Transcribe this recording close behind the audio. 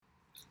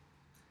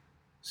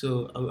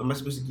So am I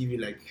supposed to give you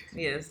like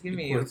Yes, a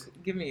quote?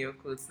 give me your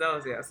quotes. That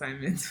was your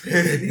assignment.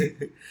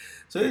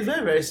 So it's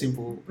very very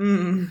simple.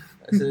 Mm.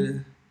 So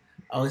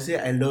I would say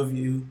I love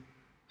you.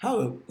 How?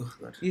 Oh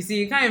God, You see,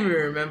 you can't even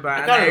remember, I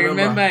and can't I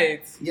remember remember.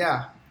 it.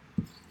 Yeah,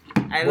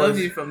 I love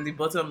but you from the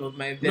bottom of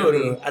my no, no,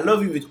 belly, no. I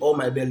love you with all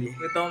my belly.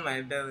 with all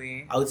my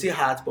belly. I would say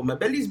heart, but my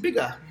belly is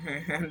bigger.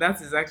 And that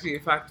is actually a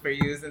fact for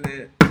you, isn't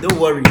it? Don't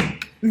worry.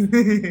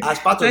 As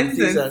part of the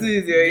things that 2022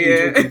 is we your do in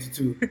year.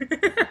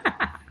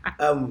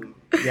 2022.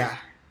 Yeah,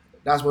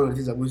 that's one of the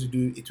things I'm going to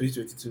do in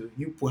 2022.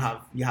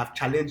 You have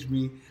challenged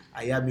me.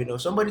 I am,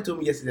 somebody told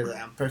me yesterday that I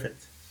am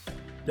perfect.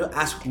 Don't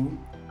ask who.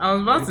 I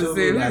was But about he to told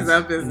say, me who that is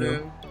that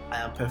person? I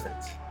am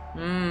perfect.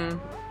 Mm.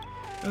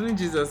 Only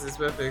Jesus is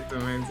perfect,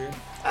 Almighty.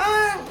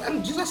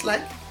 I'm Jesus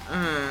like.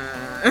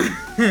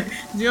 Do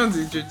you want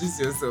to introduce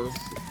yourself?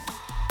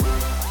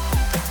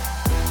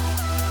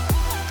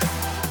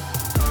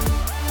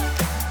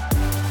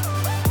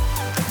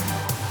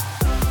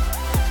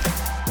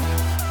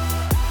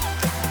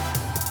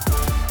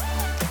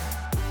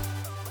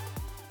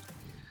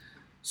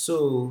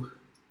 So,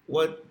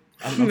 what?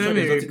 I'm Let sure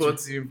me there's nothing report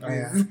to. to you, Oh,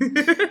 yeah.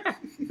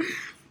 please.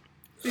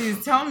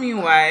 Please tell me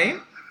why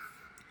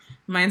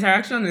my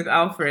interaction with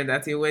Alfred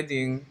at a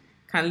wedding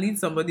can lead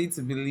somebody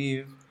to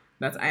believe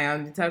that I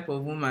am the type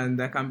of woman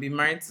that can be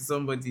married to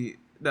somebody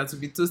that will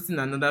be toasting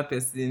another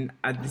person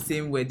at the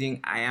same wedding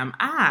I am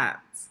at.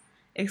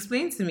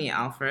 Explain to me,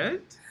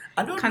 Alfred.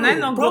 I don't Can know. I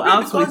not go Probably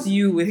out with because you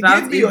you gave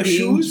without me it your being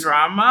shoes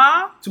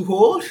drama? to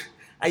hold,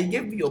 and you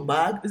gave me your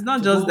bag. It's not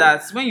to just hold,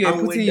 that. When you were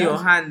and putting your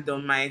hand on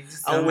and we're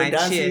my chair,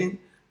 dancing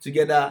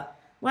together.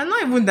 we're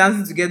not even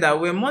dancing together.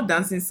 We're more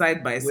dancing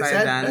side by We're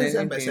side than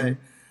side by side. anything.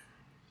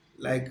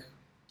 Like,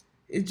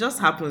 It just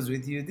happens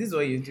with you. This is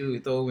what you do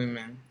with all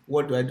women.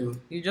 what do I do?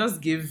 You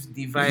just give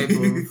the vibe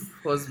of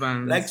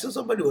husbands. Like, so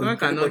somebody was Someone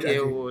pretty cannot much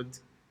hear a asking. word.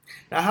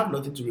 I have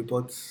nothing to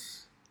report.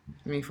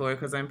 Me for it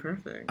because I'm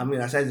perfect. I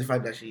mean, aside the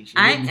fact that she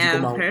I made me to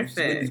am come and she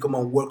made me to perfect. come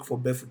and work for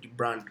Barefoot the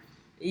brand.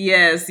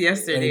 Yes, And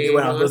yesterday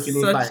when I was not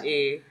feeling fine.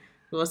 it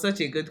was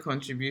such a good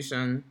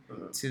contribution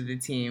to the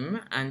team,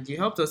 and you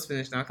helped us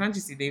finish. Now, can't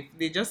you see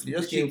they just They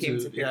just literally came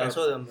to to pick I up.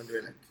 saw them and they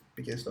were like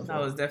picking stuff That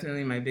up. was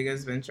definitely my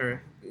biggest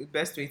venture.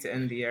 Best way to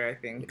end the year, I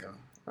think.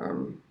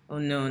 Um, Oh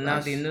no! Now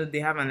That's- they know they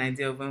have an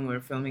idea of when we're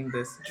filming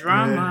this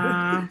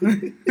drama.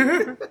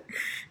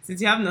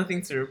 Since you have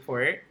nothing to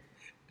report,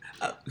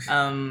 uh,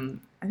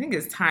 I think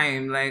it's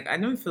time. Like I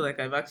don't feel like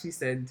I've actually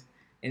said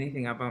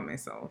anything about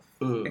myself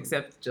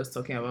except just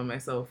talking about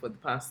myself for the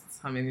past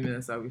how many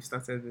minutes that we've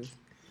started this.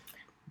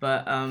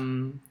 But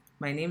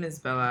my name is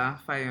Bella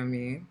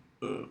Fayomi.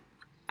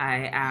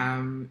 I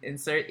am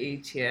insert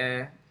age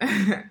here,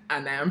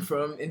 and I am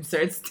from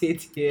insert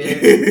state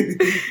here.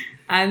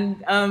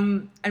 And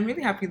I'm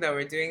really happy that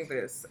we're doing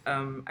this.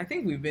 I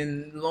think we've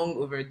been long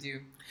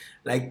overdue.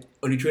 like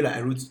on the trailer,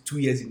 I wrote 2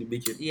 years in the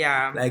making.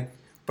 Yeah. Like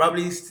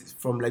probably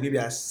from like maybe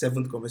our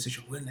 7th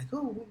conversation, we're like,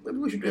 oh, maybe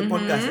we should do a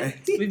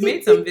podcast. We've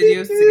made some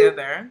videos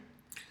together,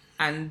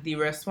 and the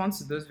response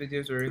to those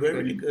videos were really We're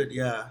good. really good,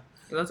 yeah.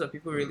 A lot of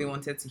people really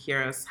wanted to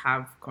hear us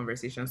have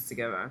conversations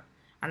together,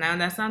 and I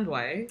understand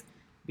why,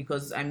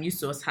 because I'm used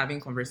to us having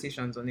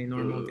conversations on a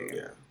normal day.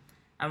 Yeah.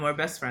 And we're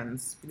best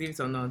friends, believe it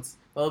or not.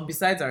 Well,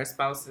 besides our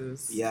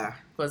spouses. Yeah.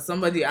 Because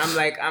I'm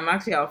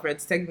actually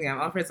Alfred's, technically, I'm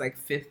Alfred's like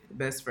 5th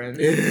best friend.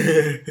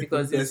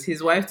 Because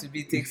his wife to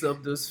be takes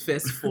up those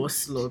first 4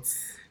 slots.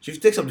 She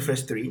takes up the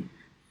first 3.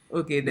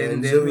 Okay,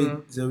 then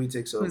Zoe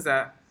takes up who's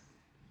that?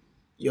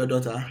 your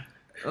daughter.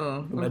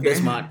 Oh, My okay.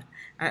 best man.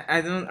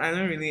 I don't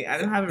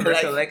have a Like,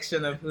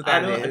 recollection of who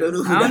that is. I don't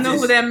know who I don't that know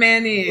is. who that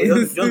man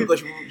is. Just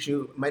because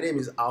my name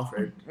is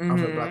Alfred.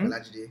 Alfred Black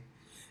Alajide.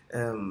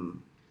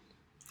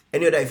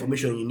 Any other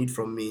information you need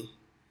from me,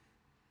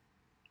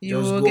 You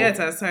just will go. get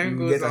as time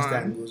You goes get as on.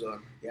 time goes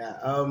on. Yeah.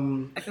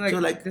 I feel like, so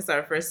like this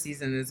our first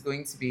season is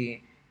going to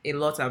be a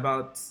lot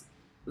about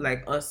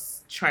like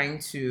us trying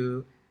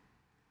to,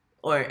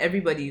 or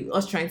everybody,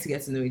 us trying to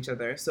get to know each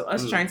other. So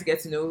us trying to get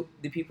to know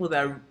the people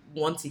that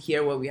want to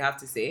hear what we have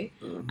to say,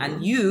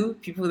 and you,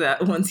 people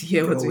that want to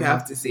hear what we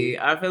have to say.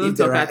 Our fellow If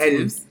there are any.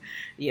 talkatives.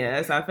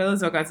 Yes, our fellow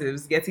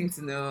talkatives getting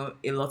to know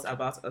a lot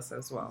about us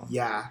as well.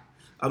 yeah.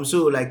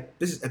 So like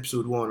this is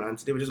episode 1, and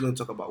today we're just going to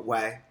talk about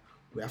why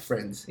we are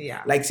friends.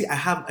 Yeah. Like, see,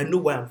 I know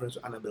why I'm friends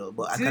with Annabelle,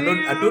 but I Do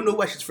don't know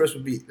why she's friends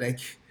with me.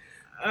 Like,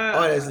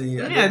 honestly,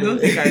 I don't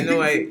think I know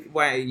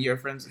why you're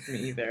friends with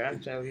me either,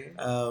 actually.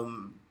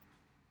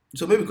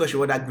 So maybe because she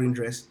wore that green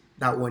dress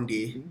that one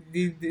day.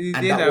 The And day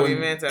that that we one-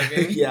 met, I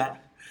think. Yeah.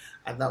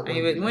 And that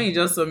one. When you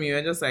just saw me, you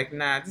were just like,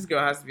 nah, this girl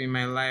has to be in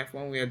my life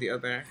one way or the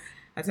other.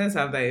 I tend to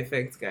have that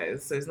effect,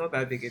 guys, so it's not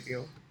that big a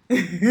deal.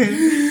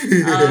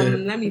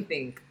 Let me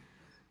think.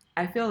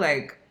 I feel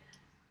like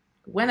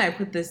when I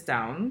put this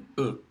down,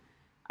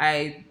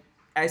 I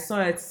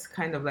saw it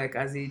kind of like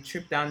as a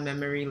trip down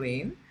memory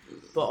lane,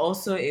 but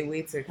also a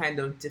way to kind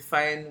of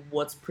define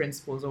what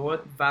principles or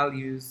what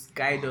values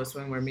guide us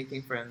when we're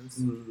making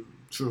friends.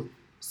 True.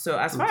 So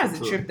as far as the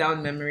True. trip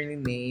down memory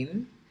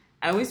lane,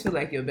 I always feel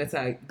like you're better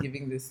at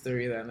giving this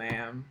story than I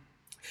am.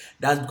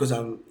 That's because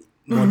I'm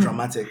more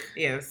dramatic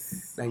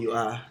Yes. than you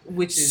are.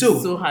 Which is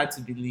so hard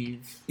to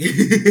believe.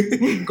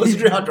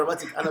 Considering how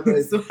dramatic Annabelle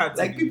is. So hard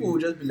to Like, people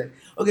believe. will just be like,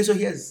 okay, so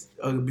here's,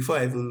 before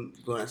I even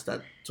go and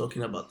start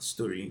talking about the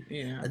story,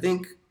 Yeah. I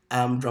think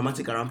I'm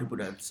dramatic around people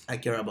that I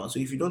care about. So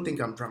if you don't think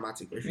I'm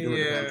dramatic, or if you don't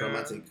think I'm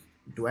dramatic,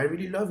 do I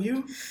really love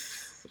you?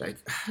 Like,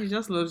 he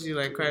just loves you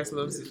like Christ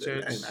loves the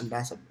church. And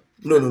that's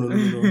no.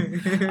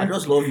 I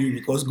just love you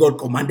because God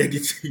commanded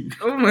it to you.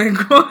 Oh my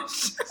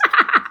gosh.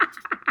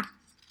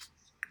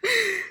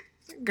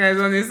 Guys,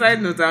 on a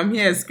side note, I'm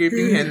here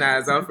scraping henna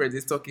as Alfred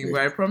is talking,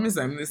 but I promise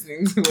I'm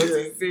listening to what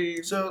he's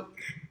saying. So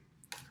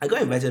I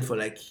got invited for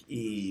like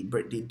a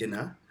birthday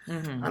dinner,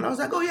 and I was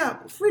like, oh yeah,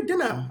 free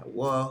dinner.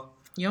 Well,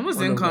 you almost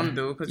didn't come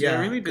though because you're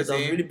really busy. I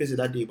was really busy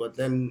that day, but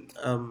then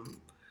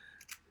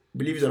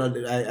believe it or not,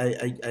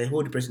 I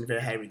hold the person in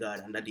very high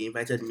regard, and that they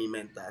invited me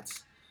meant that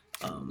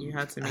you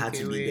had to I had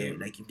to be there.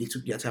 Like, if they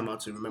took their time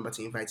out to remember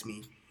to invite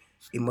me,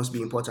 it must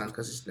be important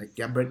because it's like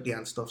their birthday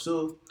and stuff.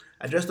 So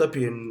I dressed up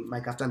in my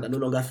kaftan that no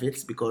longer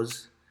fits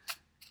because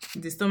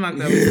the stomach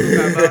that we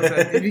spoke about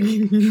at the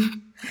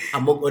beginning,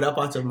 among other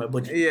parts of my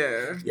body.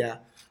 Yeah.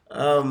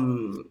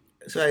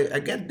 So I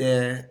get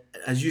there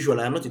as usual.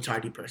 I'm not a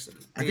tardy person.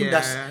 I think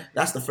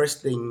that's the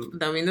first thing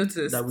that we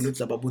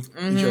noticed about both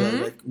each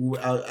other. Like,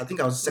 I think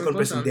I was the second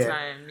person there,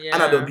 yeah.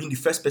 and I'd have been the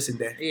first person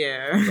there.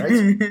 Yeah,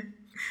 right.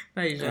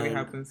 That usually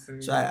happens to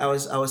me. So I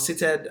was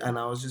seated and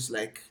I was just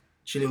like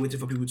chilling, waiting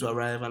for people to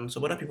arrive, and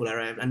some other people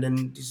arrived, and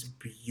then this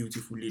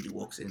beautiful lady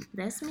walks in.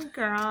 That's me,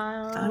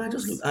 girl. And I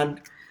just look,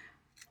 and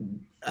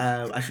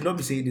I should not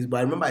be saying this, but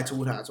I remember I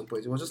told her at some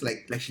point, it was just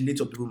like she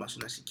lit up the room as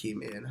soon as she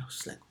came in, and I was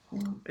just like,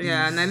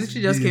 yeah, and I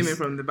literally just came in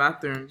from the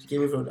bathroom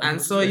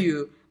and saw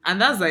you. And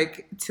that's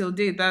like, till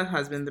date, that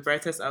has been the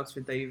brightest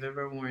outfit that you've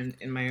ever worn,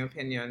 in my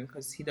opinion,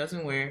 because he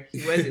wears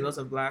a lot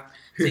of black.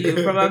 So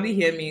you'll probably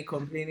hear me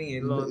complaining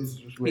a lot.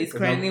 He's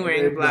currently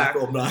wearing black.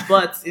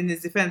 But in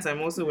his defense, I'm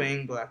also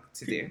wearing black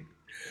today.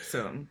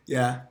 So.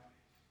 Yeah.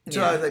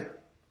 So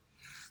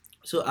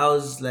I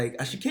was like,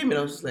 as she came in,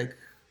 I was just like,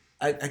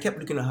 I kept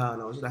looking at her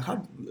and I was like, how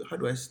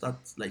do I start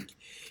like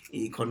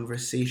a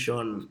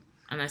conversation?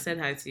 And I said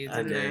hi to you,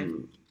 didn't I?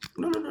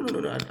 No.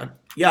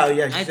 Yeah.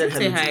 I did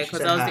say hi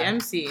because I was the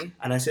MC.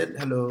 And I said,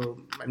 hello,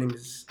 my name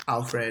is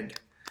Alfred.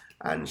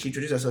 And she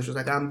introduced herself. She was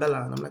like, I'm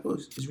Bella. And I'm like, oh,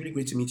 it's really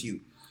great to meet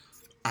you.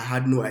 I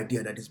had no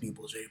idea that this babe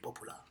was very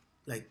popular.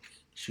 Like,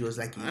 she was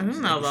like a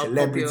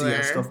celebrity popular.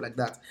 And stuff like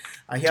that.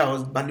 And here I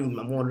was battling with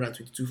my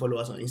 122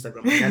 followers on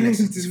Instagram. And like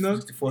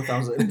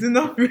 64,000. Do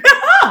not.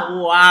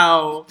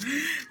 Wow.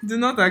 Do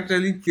not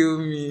actually kill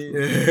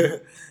me.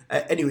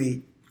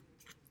 Anyway.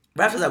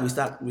 But after that,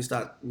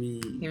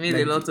 he made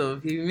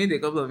a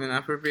couple of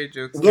inappropriate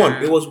jokes.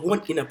 It was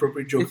one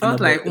inappropriate joke. It felt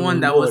like one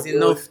that was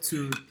enough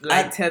to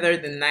tether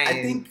the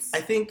night.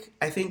 I think.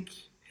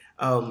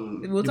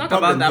 We'll talk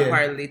about that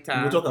part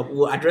later.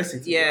 We'll address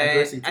it.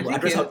 Yeah, we'll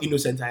address how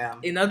innocent I am.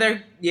 In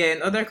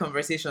other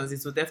conversations, it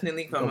will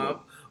definitely come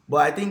up. But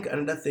I think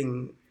another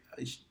thing,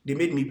 they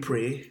made me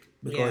pray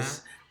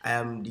because I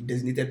am the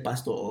designated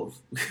pastor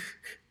of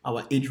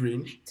our age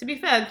range. To be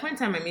fair, at the point in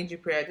time I made you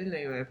pray, I didn't know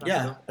you were a pastor.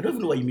 Yeah, I don't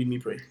even know why you made me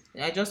pray.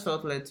 I just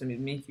felt led to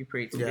make you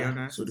pray, to be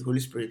honest. So the Holy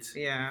Spirit,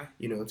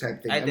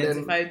 type thing.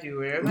 Identified you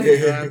wherever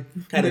you are.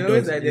 Kind of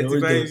always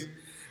identify you.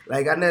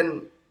 Like, and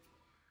then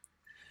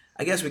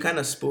I guess we kind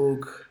of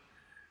spoke,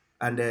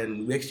 and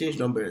then we exchanged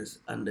numbers,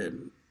 and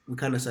then we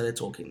kind of started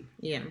talking.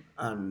 Yeah.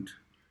 And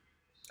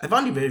I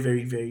found it very,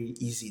 very, very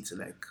easy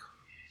to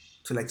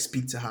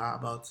speak to her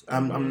about.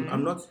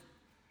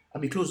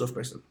 I'm a closed off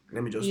person.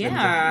 Let me just be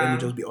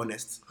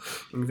honest.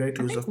 I'm a very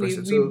closed off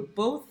person. We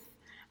both.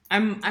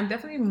 I'm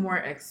definitely more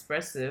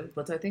expressive,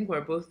 but I think we're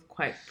both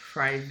quite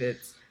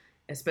private,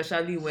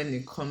 especially when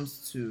it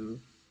comes to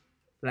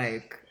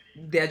like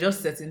there are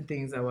just certain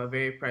things that we're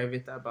very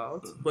private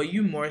about. But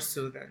you more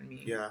so than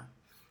me. Yeah.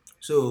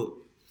 So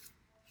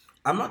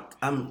I'm not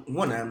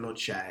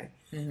shy.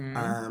 Mm-hmm.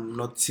 I'm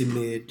not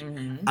timid.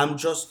 Mm-hmm.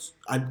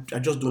 I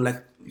just don't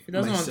like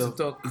myself. Want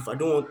to talk. If I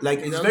don't want, like,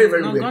 it's very,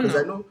 very weird because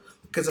I know.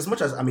 Because as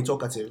much as I'm a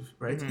talkative,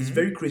 right, it's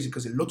very crazy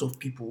because a lot of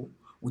people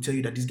will tell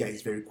you that this guy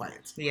is very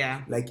quiet.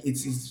 Yeah. Like,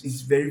 it's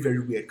very, very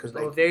weird because,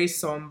 like, very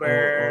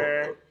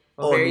somber,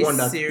 or very one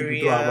that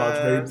serious. People talk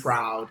about, very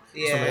proud.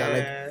 Yeah. Like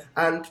that. Like,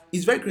 and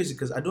it's very crazy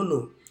because I don't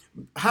know.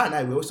 Her and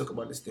I, we always talk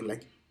about this thing.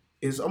 Like,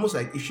 it's almost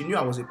like if she knew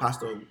I was a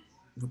pastor,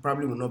 we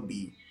probably would not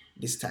be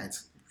this tight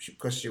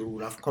because she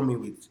would have come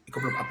in with a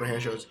couple of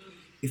apprehensions.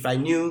 If I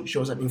knew she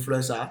was an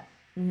influencer,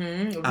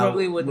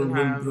 probably wouldn't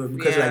have.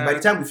 Because like by the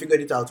time we figured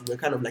it out, we were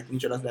kind of like in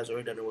each other's lives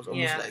already, and it was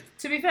almost like.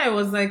 To be fair, it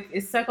was like a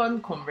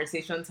second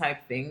conversation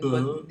type thing,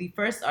 but the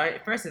first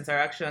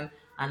interaction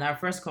and our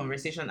first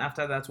conversation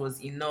after that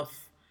was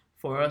enough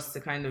for us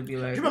to kind of be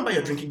like. Do you remember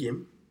your drinking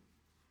game?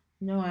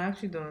 No, I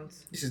actually don't.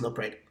 This is not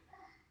pride.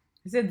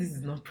 He said this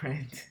is not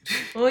pride.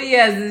 Oh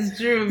yes, it's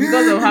true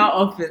because of how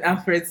often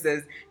Alfred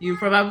says. You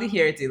probably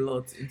hear it a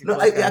lot. No,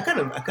 I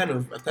kind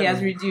of. He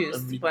has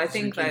reduced, but I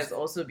think that's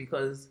also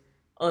because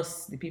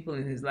us, the people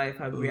in his life,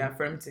 have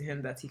reaffirmed to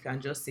him that he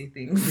can just say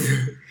things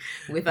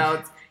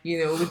without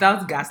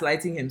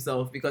gaslighting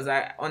himself. Because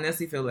I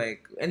honestly feel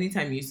like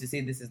anytime you used to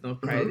say this is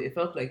not pride, it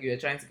felt like you were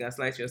trying to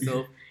gaslight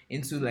yourself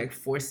into like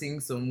forcing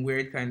some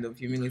weird kind of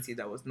humility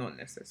that was not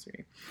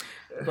necessary.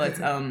 But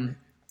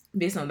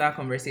based on that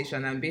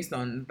conversation and based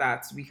on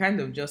that, we kind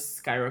of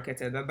just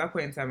skyrocketed. At that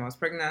point in time, I was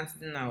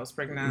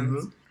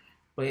pregnant.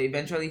 But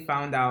eventually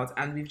found out,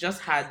 and we've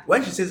just had...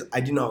 When she says, I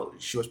didn't know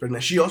she was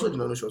pregnant, she also did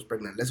not know she was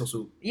pregnant. Let's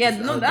also... Yeah,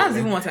 no, that's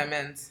even what I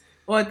meant.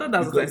 Oh, I thought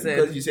that's what I said.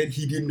 Because you said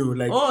he didn't know,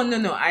 like... Oh,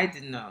 no, I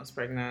didn't know I was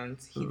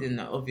pregnant. He didn't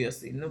know,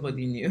 obviously.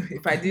 Nobody knew.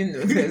 If I didn't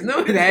know, there's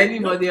no way that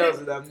anybody else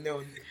would have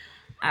known.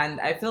 And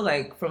I feel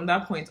like from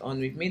that point on,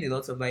 we've made a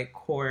lot of, like,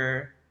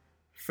 core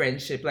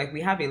friendship. Like,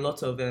 we have a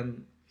lot of...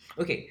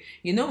 Okay,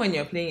 you know when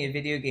you're playing a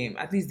video game,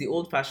 at least the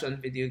old-fashioned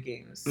video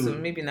games. So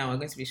maybe now we're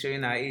going to be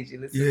showing our age a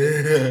little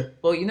bit.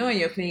 But you know when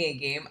you're playing a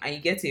game and you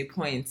get to a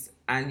point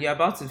and you're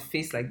about to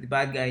face like the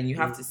bad guy and you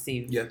have to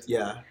save.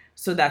 Yeah.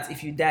 So that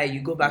if you die,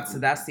 you go back to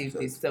that save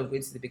place instead of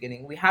going to the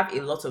beginning. We have a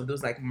lot of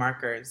those like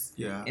markers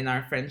in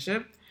our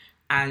friendship.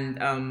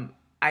 And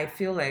I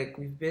feel like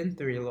we've been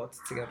through a lot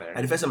together.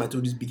 And the first time I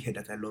told this big head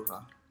that I love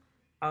her,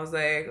 I was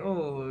like,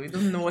 oh, you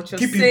don't know what you're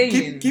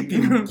saying. Keep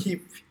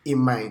in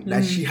mind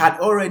that she had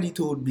already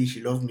told me she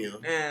loved me.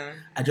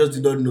 I just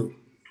did not know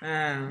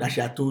that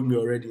she had told me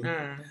already.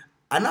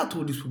 I now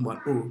told this woman,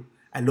 oh,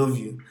 I love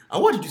you.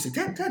 And what did you say?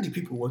 Tell the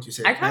people what you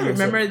said. I can't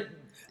remember.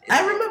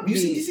 I remember. You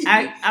see,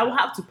 I will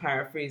have to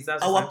paraphrase.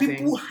 That's our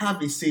people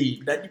have a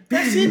saying that the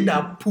person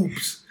that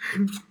poops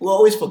will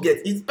always forget.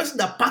 It's the person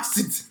that packs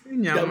it.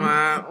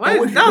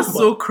 That's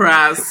so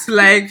crass.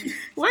 Like,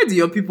 why do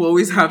your people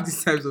always have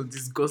these types of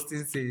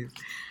disgusting sayings?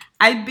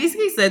 I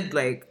basically said,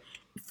 like,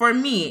 for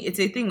me, it's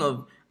a thing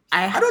of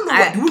I don't know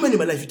what the women in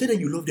my life, you tell them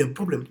you love them,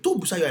 problem.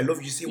 Told Busayo I love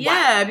you, you say why?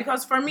 Yeah,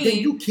 because for me, then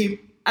you came.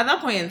 At that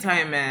point in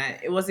time,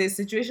 it was a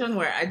situation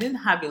where I didn't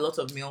have a lot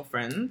of male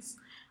friends.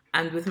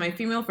 And with my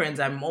female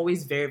friends, I'm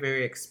always very,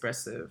 very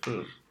expressive.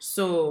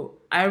 So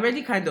I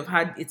already kind of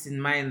had it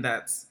in mind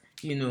that,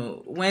 you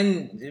know,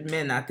 when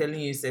men are telling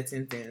you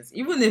certain things,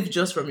 even if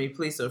just from a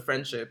place of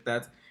friendship,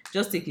 that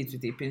just take it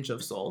with a pinch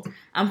of salt.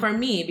 And for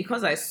me,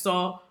 because I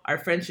saw our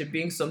friendship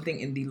being something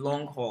in the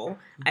long haul,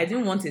 I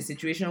didn't want a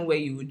situation where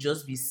you would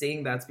just be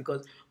saying that,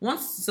 because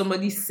once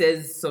somebody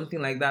says something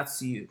like that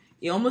to you,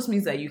 it almost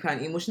means that you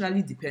can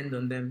emotionally depend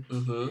on them.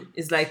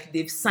 It's like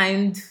they've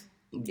signed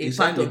a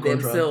part of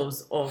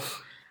themselves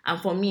off.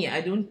 And for me, I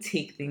don't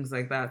take things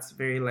like that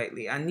very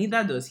lightly, and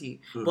neither does he.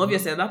 But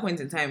obviously at that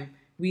point in time,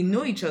 we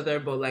know each other,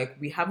 but like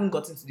we haven't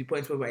gotten to the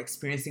point where we're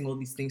experiencing all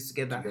these things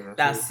together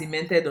that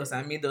cemented us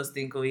and made us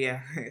think, oh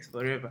yeah, it's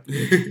forever.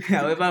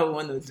 However we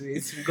want to do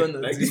it, we're gonna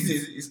like do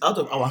it. It's out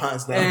of our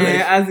hands now.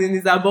 As in,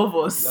 it's above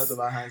us. It's out of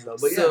our hands now.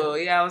 But so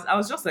I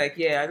was just like,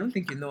 I don't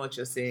think you know what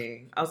you're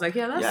saying. I was like,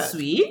 that's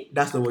sweet.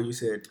 That's not what you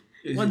said.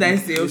 What did I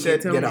say? You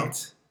said tell get me.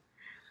 Out.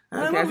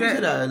 Okay, I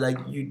said that like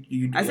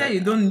you. I said you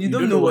don't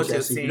know what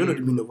you're saying. You don't know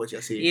the meaning of what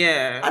you're saying.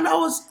 Yeah. And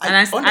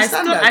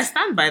I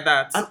stand by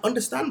that. And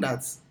understand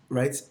that,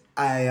 right?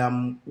 I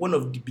am one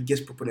of the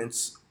biggest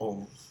proponents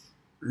of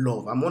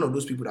love. I'm one of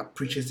those people that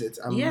preaches it.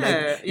 I'm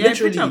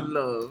literally of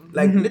love.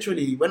 Like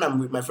literally, when I'm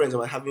with my friends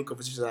and I'm having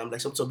conversations, I'm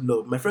like, some sort of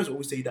love. My friends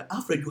always say that,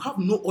 Alfred, you have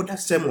no other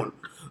sermon.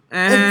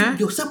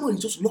 Your sermon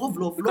is just love.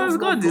 Because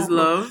God is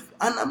love.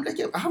 And I'm like,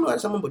 I have no other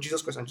sermon but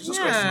Jesus Christ, and Jesus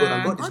Christ is God,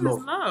 and God is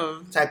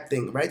love. Type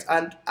thing, right?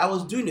 And I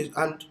was doing it,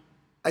 and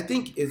I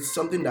think it's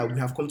something that we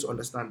have come to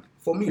understand.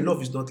 For me,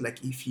 love is not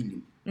like a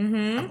feeling.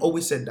 I've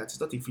always said that it's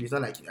not a feeling. It's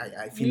not like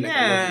I feel like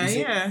I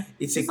love.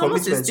 It's a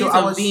commitment. So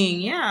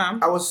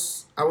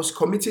I was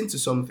committing to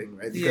something,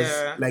 right?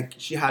 Because like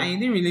she had. And you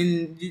didn't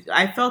really.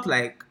 I felt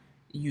like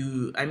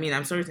you. I mean,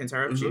 I'm sorry to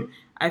interrupt you.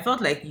 I felt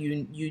like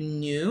you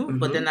knew,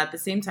 but then at the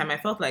same time, I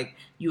felt like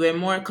you were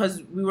more,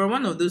 because we were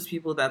one of those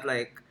people that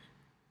like.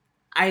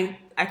 I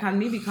can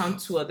maybe count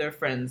 2 other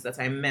friends that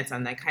I met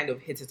and I kind of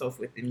hit it off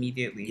with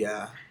immediately.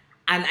 Yeah.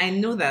 And I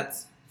know that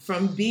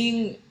from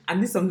being,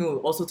 and this is something we'll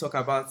also talk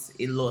about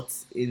a lot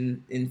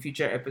in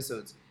future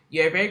episodes,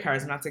 you're a very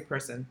charismatic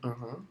person.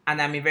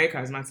 And I'm a very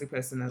charismatic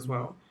person as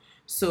well.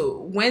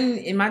 So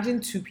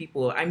imagine 2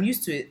 people, I'm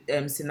used to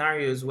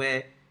scenarios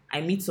where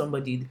I meet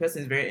somebody, the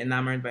person is very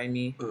enamored by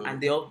me, and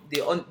they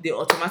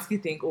automatically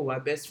think, oh, we're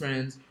best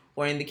friends.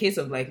 Or in the case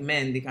of like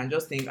men, they can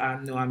just think,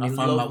 no, I'm in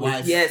love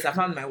with. Yes, I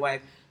found my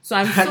wife. So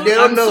I'm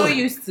so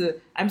used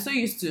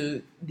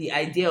to the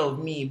idea of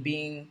me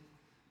being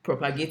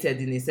propagated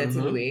in a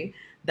certain way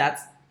that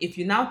if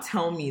you now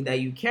tell me that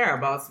you care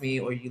about me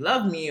or you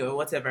love me or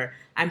whatever,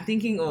 I'm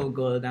thinking, oh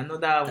God,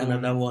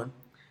 another one.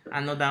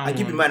 I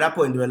keep in mind at that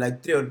point there were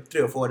like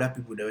three or four other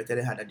people that were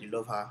telling her that they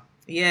love her.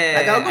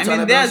 Yeah, like, I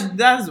mean,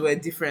 that's were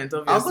different.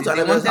 Obviously, I'll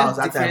go to another house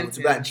that time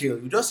to go and chill.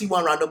 You just see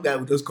one random guy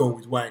who just come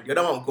with wine. The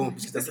other one will come with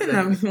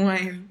biscuits.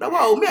 Wine. No,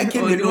 wow, me I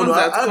came here. The ones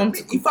that come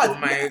to cook for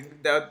my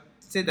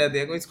say that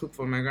they're going to cook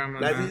for my grandma.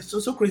 Like it's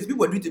so crazy. People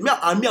were doing it. Me,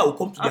 I will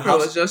come to the Afro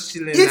house. was just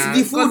chilling. Eat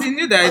the food. Because he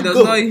knew that he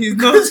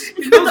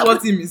knows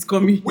what him is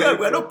coming.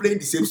 We're not playing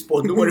the same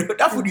sport. Don't worry.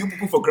 That food you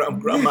cook for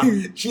grandma.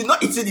 She's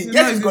not eating it.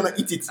 Yes, she's gonna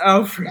eat it.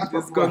 Alfred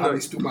is gonna have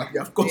a stomach.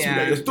 Of course,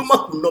 your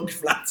stomach will not be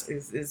flat.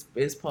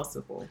 It's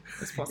possible.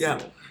 It's possible. Yeah.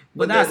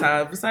 But that's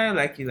how I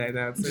like you like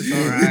that. So it's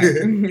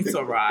alright. It's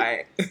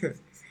alright.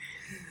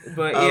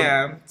 But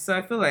yeah, so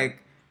I feel like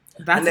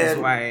that is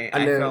why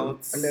I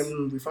felt. And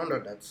then we found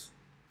out that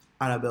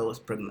Annabelle was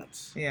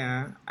pregnant.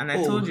 Yeah, and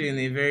I told you in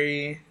a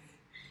very.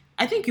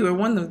 I think you were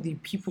one of the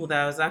people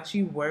that I was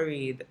actually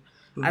worried,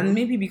 and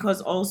maybe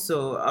because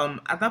also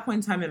at that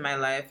point in time in my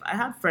life, I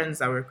had friends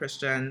that were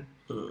Christian.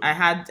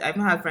 I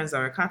even had friends that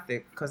were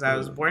Catholic because I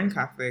was born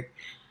Catholic.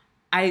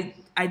 I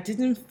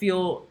didn't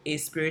feel a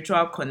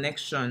spiritual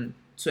connection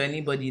to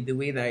anybody the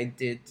way that I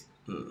did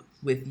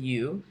with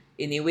you,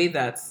 in a way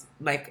that,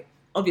 like,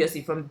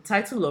 obviously from the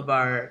title of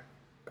our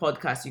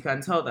podcast, you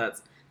can tell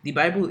that the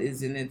Bible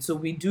is in it. So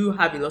we do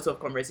have a lot of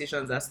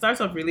conversations that start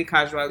off really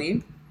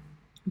casually,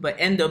 but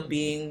end up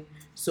being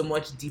so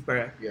much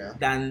deeper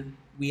than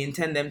we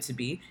intend them to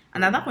be.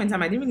 And at that point in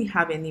time, I didn't really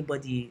have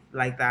anybody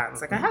like that.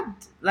 It's like I had,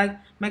 like,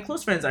 my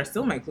close friends are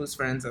still my close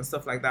friends and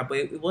stuff like that, but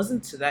it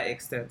wasn't to that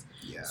extent.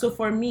 Yeah. So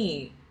for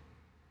me,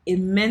 it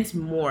meant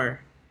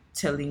more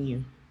telling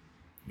you.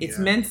 It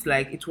meant,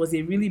 like, it was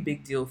a really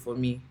big deal for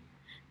me.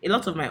 A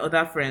lot of my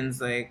other friends,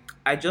 like,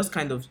 I just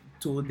kind of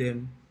told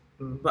them.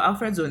 But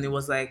Alfred's own, it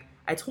was like,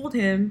 I told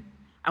him,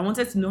 I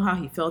wanted to know how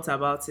he felt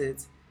about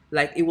it.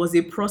 Like, it was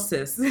a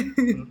process.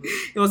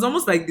 It was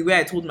almost like the way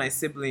I told my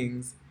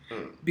siblings.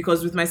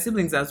 Because with my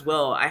siblings as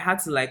well, I had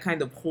to, like,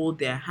 kind of hold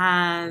their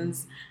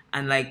hands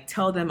and, like,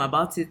 tell them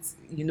about it,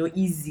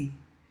 easy.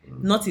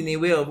 Not in a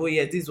way of, oh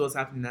yeah, this is what's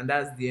happening and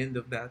that's the end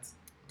of that.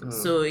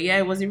 So yeah,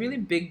 it was a really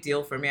big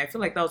deal for me. I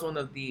feel like that was one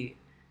of the,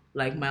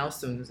 like,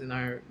 milestones in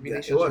our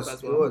relationship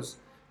as well. It was.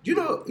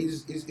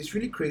 It's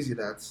really crazy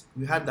that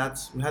we had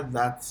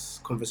that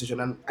conversation,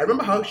 and I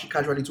remember how she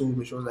casually told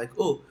me, she was like,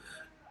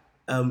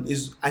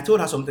 I told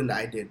her something that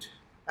I did.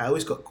 I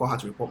always call her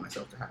to report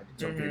myself to her. I did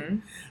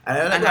something.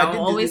 And I will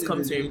always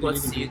come to report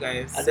to you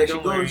guys. And then she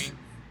goes,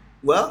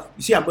 well,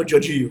 you see, I'm not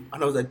judging you.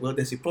 And I was like, well,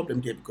 there's a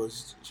problem there,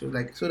 because she was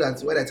like, so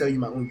that when I tell you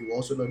my own, you will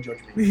also not judge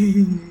me.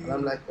 And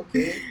I'm like,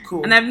 okay,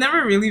 cool. And I've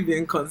never really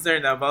been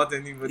concerned about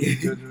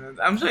anybody's judgment.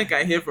 I'm sure I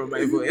can hear from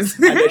my voice.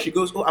 And then she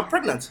goes, oh, I'm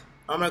pregnant.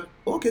 I'm like,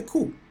 okay,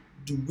 cool.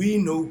 Do we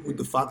know who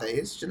the father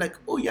is? She's like,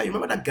 oh yeah, you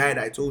remember that guy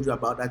that I told you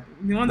about? That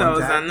the one that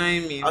was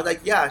annoying me. I was like,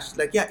 yeah. She's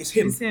like, yeah, it's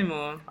him. It's him.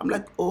 Oh. I'm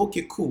like, oh,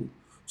 okay, cool.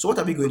 So what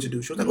are we going to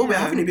do? She was like, oh, we're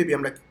having a baby.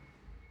 I'm like,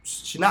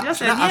 she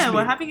said,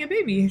 we're having a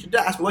baby. She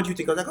asked me, what do you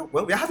think? I was like, oh,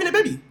 well, we're having a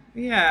baby.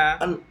 Yeah.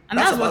 And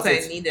that's what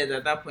I needed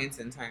at that point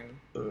in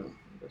time.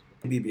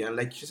 Baby, and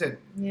like she said.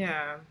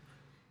 Yeah.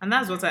 And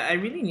that's what I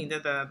really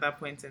needed at that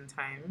point in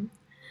time.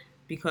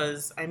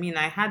 Because, I mean,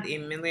 I had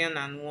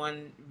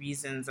 1,000,001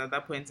 reasons at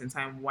that point in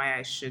time why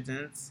I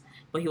shouldn't.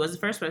 But he was the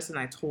first person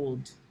I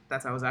told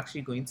that I was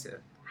actually going to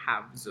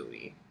have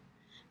Zoe.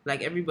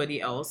 Like everybody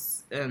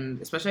else,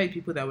 especially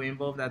people that were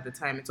involved at the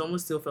time, it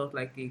almost still felt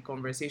like a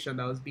conversation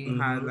that was being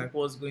had, like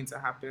what was going to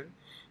happen.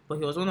 But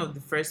he was one of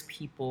the first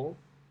people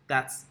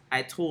that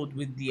I told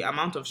with the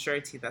amount of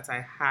surety that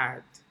I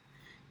had.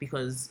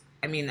 Because,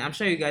 I mean, I'm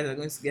sure you guys are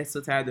going to get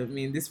so tired of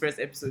me in this first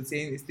episode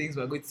saying these things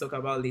we're going to talk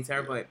about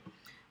later, but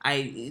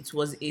it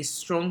was a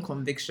strong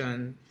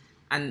conviction,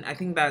 and I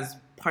think that's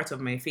part of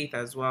my faith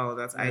as well,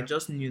 that I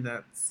just knew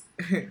that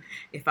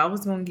if I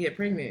was going to get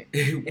pregnant,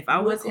 if I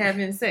was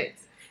having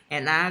sex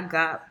and I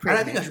got pregnant, and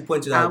I think I should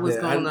point it out, I was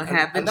going to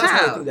have the child. And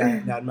that's one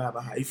thing that I admire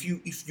about her.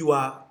 If you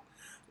are,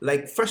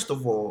 like, first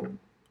of all,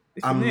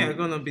 if you're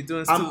going to be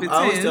doing stupid things, I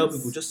always tell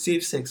people, just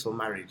save sex for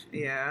marriage.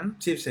 Yeah.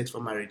 Save sex for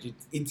marriage.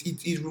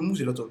 It removes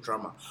a lot of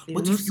drama.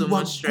 But if you are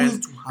going to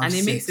have and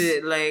it makes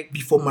it like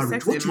before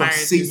marriage, what you are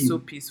saying is so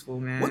peaceful,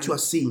 man. What you are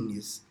saying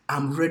is,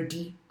 I'm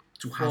ready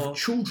to have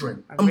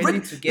children. I'm ready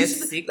to get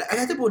sick.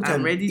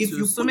 I'm ready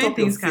to. So many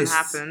things can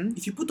happen.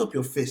 If you put up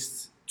your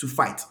fists to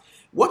fight,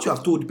 what you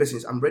have told the person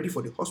is, I'm ready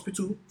for the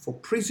hospital, for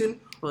prison,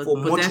 for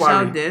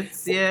mortuary.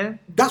 Deaths, yeah.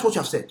 That's what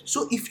you have said.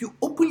 So if you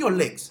open your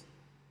legs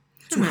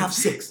to have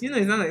sex.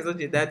 It's not like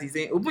such a daddy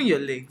saying, open your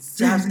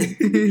legs.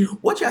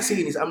 What you are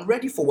saying is, I'm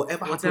ready for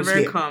whatever happens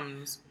here.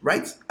 Comes.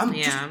 Right?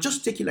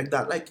 Just take it like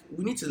that. Like,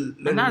 we need to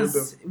learn a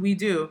little bit. We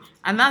do.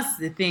 And that's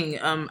the thing.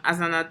 As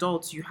an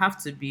adult, you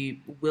have to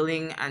be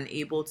willing and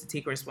able to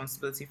take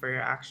responsibility for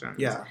your actions.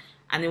 Yeah.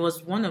 And it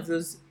was one of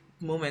those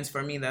moments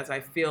for me that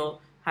I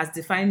feel has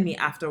defined me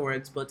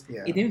afterwards, but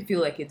it didn't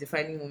feel like a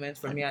defining moment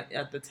for me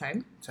at the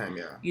time.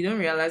 You don't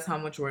realize how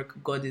much work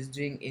God is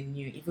doing in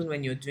you, even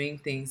when you're doing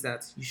things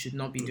that you should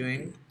not be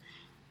doing,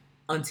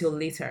 until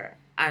later.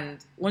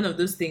 And one of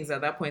those things at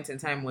that point in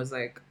time was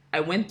like, I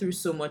went through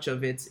so much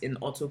of it in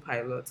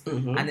autopilot,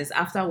 and it's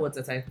afterwards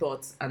that I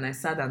thought, and I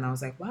sat and I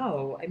was like,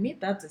 wow, I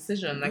made that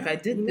decision. Like, I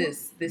did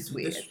this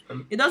way.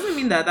 It doesn't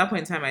mean that at that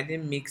point in time I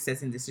didn't make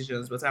certain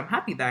decisions, but I'm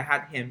happy that I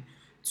had him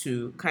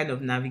to kind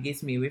of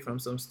navigate me away from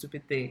some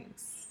stupid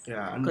things.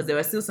 Yeah. Because there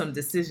were still some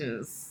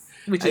decisions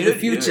which is the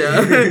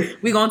future,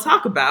 we're gonna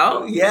talk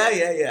about. Yeah.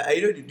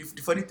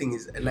 The funny thing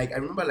is, like, I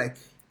remember like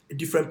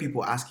different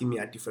people asking me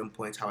at different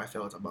points how I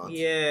felt about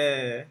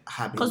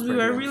having, because we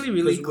were really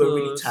close. We were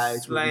really tight,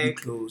 we were really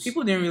close.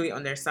 People didn't really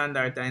understand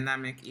our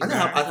dynamic either.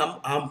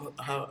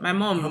 My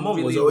mom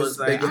really was always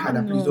like,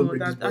 please don't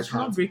break I should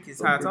not break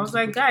his heart. I was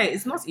like, guy,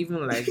 it's not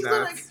even like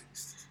that.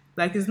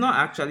 Like, it's not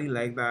actually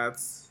like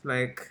that.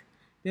 Like,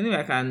 the only way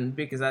I can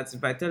break his heart is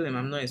if I tell him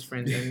I'm not his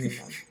friend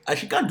anymore. And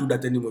she can't do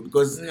that anymore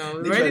because we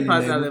already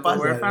passed that level.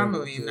 We're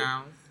family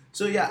now.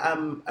 So yeah,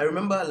 I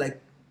remember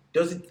like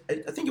there was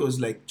I think it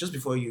was like just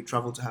before you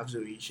traveled to have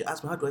Zoe. She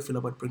asked me, how do I feel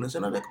about pregnancy?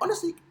 And I'm like,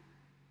 honestly,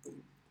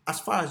 as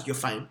far as you're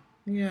fine,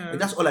 like,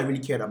 that's all I really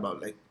cared about.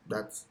 Like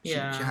that she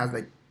has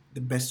like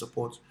the best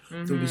support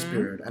through this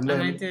period. And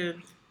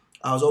then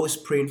I was always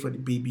praying for the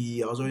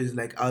baby. I was always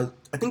like, I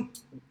think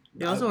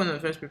you're also one of the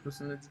first people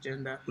to know the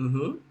gender.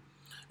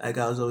 Like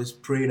I was always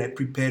praying. I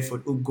prepared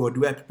for. Oh God,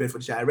 the way I prepared for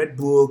this. I read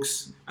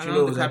books. And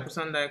all the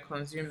Capri-Sun that I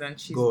consumed and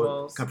cheese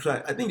balls.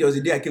 Capri-Sun. I think there was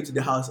a day I came to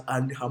the house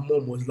and her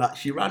mom was like,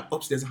 she ran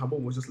upstairs and her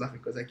mom was just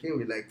laughing because I came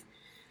with like,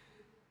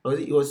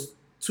 it was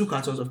 2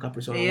 cartons of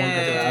Capri-Sun and 1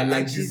 carton and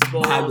like cheese this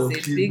balls, bag of a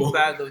cheese big balls.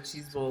 bag of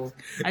cheese balls.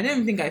 I didn't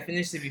even think I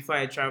finished it before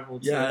I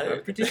traveled. So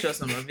I'm pretty sure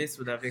some of this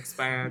would have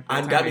expired.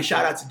 And Dami,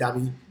 shout out to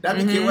Dami.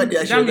 Dami came one day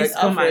and she was like,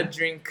 come and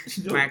drink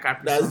my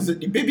Capri-Sun.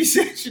 The baby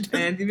said she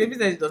doesn't. And the baby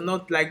said she does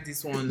not like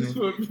this one.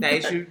 No. That I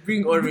should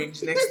bring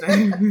orange next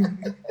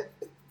time.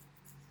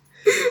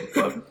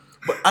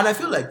 And I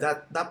feel like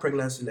that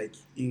pregnancy,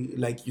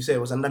 like you said, it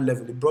was on that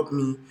level. It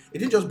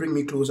didn't just bring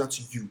me closer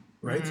to you,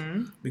 right?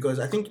 Because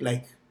I think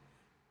like,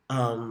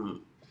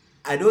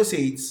 I don't say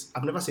it,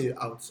 I've never said it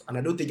out, and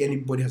I don't think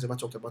anybody has ever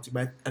talked about it,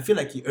 but I feel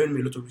like it earned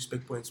me a lot of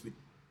respect points with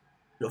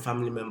your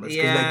family members.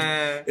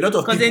 Yeah. Like, a lot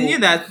of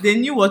people, they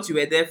knew what you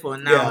were there for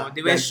now. Yeah,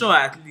 they were like, sure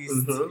at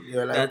least like,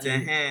 that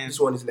this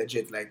one is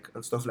legit, like,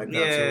 and stuff like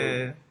that.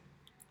 So,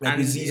 like, and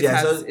with Zizi,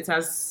 I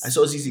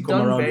saw Zizi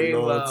come around a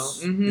lot.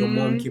 Well. Your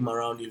mom came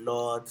around a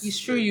lot. It's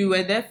true, you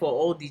were there for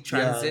all the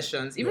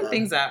transitions. Even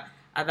things that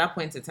at that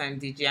point in time,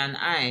 DJ and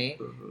I,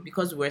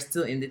 because we were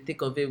still in the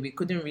thick of it, we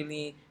couldn't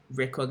really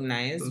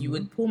recognize. You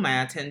would pull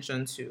my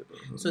attention to.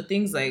 So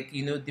things like,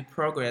 the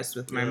progress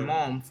with my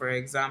mom, for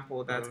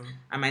example, that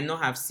I might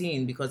not have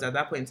seen because at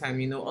that point in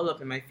time, all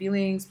up in my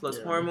feelings, plus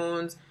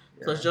hormones,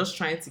 plus just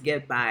trying to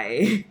get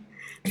by.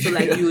 So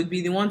like you would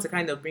be the one to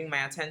kind of bring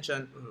my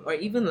attention, or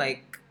even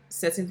like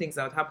certain things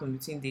that would happen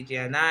between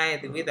DJ and I,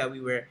 the way that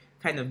we were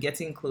kind of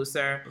getting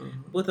closer.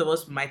 Both of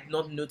us might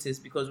not notice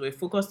because we're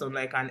focused on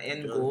like an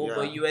end goal,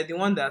 but you were the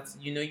one that,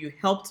 you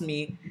helped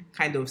me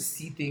kind of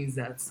see things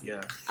that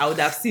I would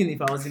have seen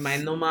if I was in my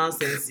normal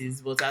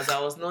senses, but as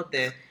I was not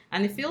there.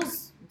 And it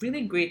feels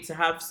really great to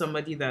have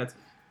somebody that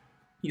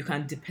you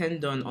can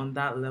depend on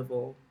that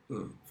level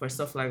for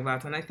stuff like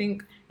that. And I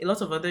think a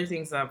lot of other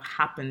things that have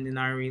happened in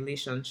our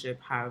relationship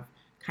have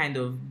kind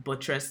of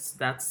buttressed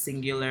that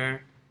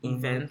singular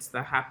event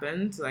that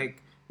happened.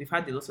 Like, we've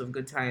had a lot of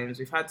good times.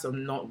 We've had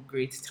some not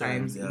great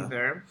times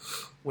either,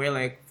 where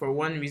like for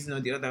one reason or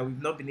the other,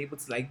 we've not been able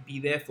to like be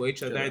there for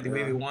each other the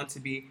way we want to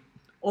be,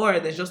 or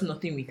there's just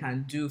nothing we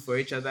can do for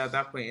each other at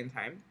that point in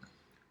time.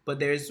 But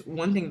there's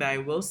one thing that I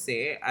will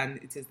say,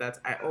 and it is that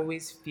I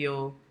always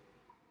feel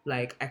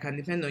like I can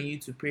depend on you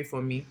to pray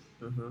for me,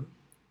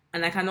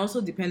 and I can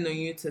also depend on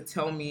you to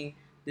tell me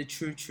the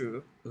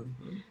true.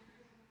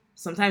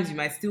 Sometimes you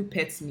might still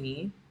pet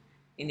me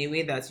in a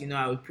way that,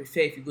 I would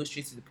prefer if you go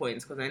straight to the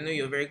point, because I know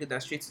you're very good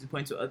at straight to the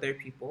point to other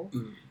people.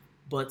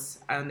 But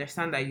I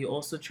understand that you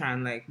also try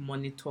and like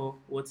monitor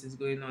what is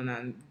going on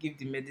and give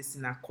the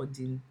medicine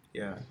according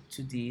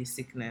to the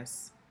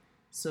sickness.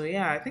 So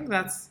I think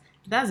that's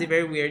a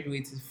very weird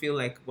way to feel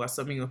like we're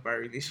summing up our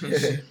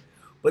relationship.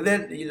 But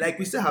then, like,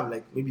 we still have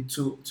like maybe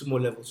two more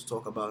levels to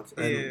talk about.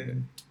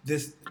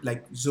 This,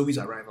 like, Zoe's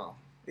arrival.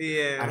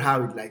 And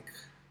how it like,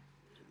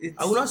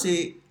 I would not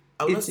say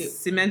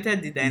cemented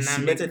the dynamic.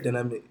 Cemented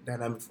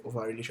dynamic of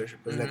our relationship.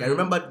 Because like I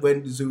remember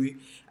when Zoe,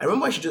 I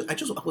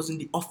was in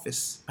the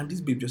office and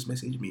this babe just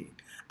messaged me,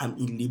 I'm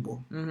in labor.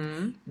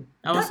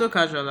 I was so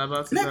casual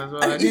about it as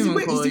well. I didn't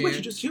even call you. I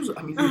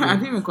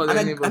didn't even call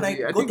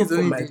anybody. I think it's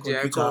only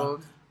DJ I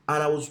called.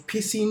 And I was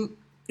pacing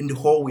in the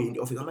hallway in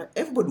the office. I'm like,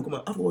 everybody will come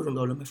out. Afterwards, I'm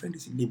like, my friend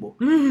is in labor.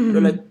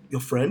 They're like, your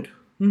friend?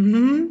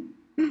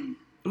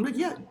 I'm like,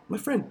 yeah, my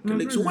friend. They're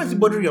like, so why is it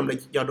bothering you? I'm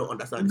like, yeah, I don't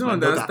understand. I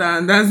don't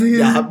understand.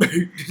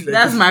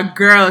 That's my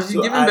girl. She's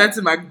giving birth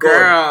to my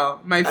girl.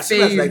 God, my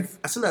fave.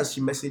 As soon as she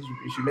messaged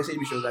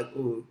me, she was like,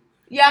 oh.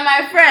 Yeah,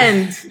 my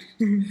friend.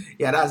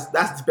 Yeah, that's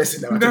the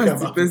person that we're talking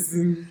about.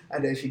 Person.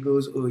 And then she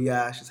goes, oh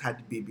yeah, she's had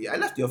the baby. I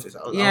left the office.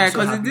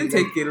 Because it didn't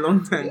take a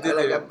long time.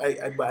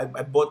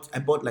 I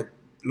bought like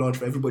lunch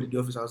for everybody in the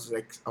office. I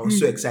was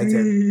so excited.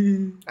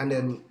 And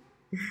then.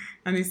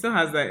 And he still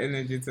has that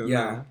energy till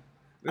now.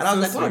 And I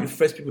was like one of the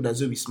first people that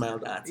Zoe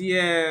smiled at.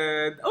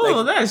 Yeah.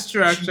 Oh, like, that's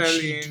true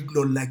actually. She did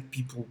not like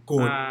people.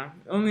 God.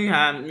 Only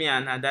me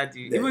and her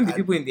daddy. Yeah, even the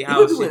people in the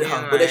house. Even the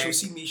house. But then she would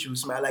see me, she would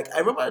smile. Like I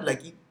remember,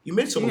 like you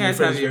made some of her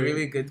friends have a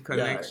really good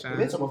connection. Yeah, you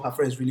made some of her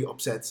friends really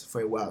upset for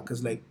a while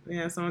because like.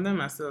 Yeah, some of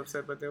them are still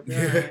upset, but they'll be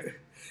alright.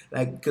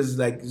 Like because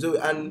like Zoe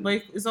and.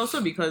 But it's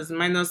also because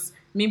minus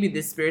maybe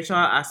the spiritual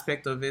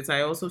aspect of it.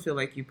 I also feel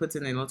like you put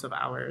in a lot of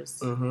hours.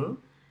 Mm-hmm.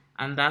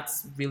 And that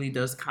really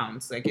does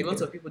count. Like a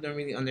lot of people don't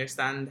really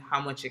understand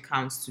how much it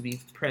counts to be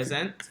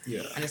present.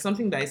 Yeah. And it's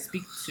something that I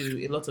speak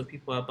to a lot of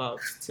people about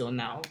till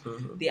now.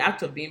 Mm-hmm. The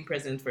act of being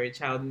present for a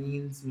child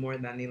means more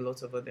than a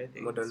lot of other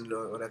things. More than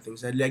other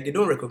things. Like they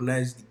don't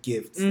recognize the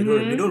gifts.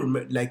 Mm-hmm. They don't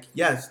remember, like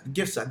yes, the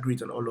gifts are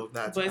great and all of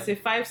that. But it's a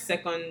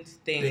 5-second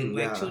thing.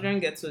 Like children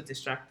get so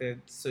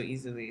distracted so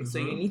easily. Mm-hmm. So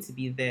you need to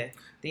be there.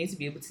 They need to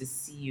be able to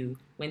see you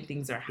when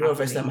things are happening. The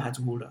first time I had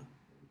to hold her.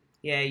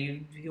 Yeah,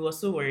 he was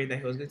so worried that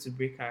he was going to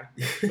break her.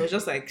 He was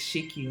just like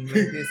shaking like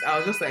this. I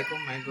was just like, oh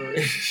my god,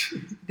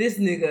 this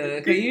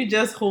nigga, can you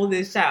just hold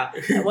this child?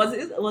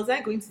 Was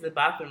I going to the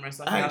bathroom or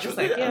something? I was just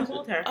like, yeah,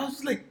 hold her. I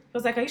was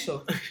like, are you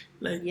sure?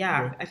 Like,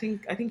 yeah, I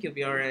think you'll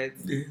be alright.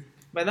 Yeah.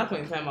 By that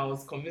point in time, I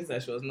was convinced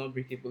that she was not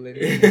breakable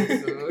anymore,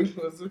 so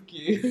it was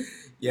okay.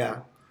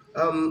 Yeah,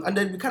 and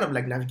then we kind of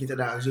like navigated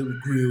that as we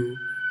grew.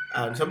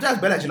 And sometimes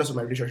Bella is jealous of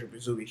my relationship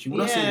with Zoe. She would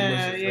not say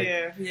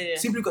it. Yeah.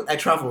 Simply because I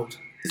traveled.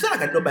 It's not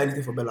like I did not buy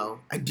anything for Bella.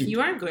 I did. You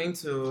weren't going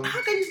to.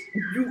 How can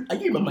you? Are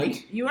you in my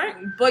mind? You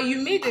weren't. But you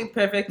made it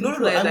perfectly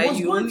clear that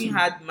you only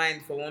had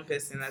mind for one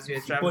person as you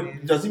were traveling.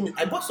 But does it mean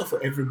I bought stuff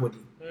for everybody?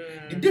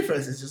 The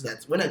difference is just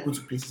that when I go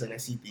to places and I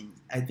see things,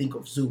 I think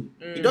of Zoe.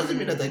 It doesn't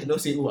mean that I did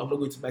not say, "Oh, I'm not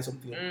going to buy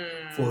something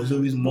for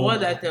Zoe's mom."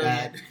 What I tell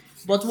you.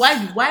 But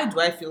why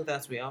do I feel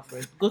that way,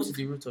 Alfred? Go to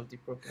the root of the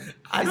problem.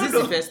 Is this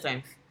the first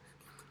time?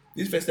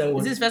 This first time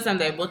was... Is this first time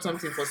that I bought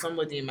something for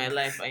somebody in my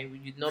life and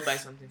you did not buy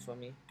something for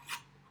me?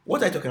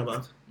 What are you talking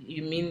about?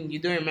 You mean you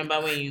don't remember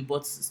when you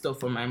bought stuff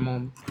for my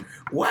mom?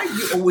 Why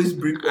you always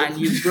bring and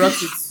you brought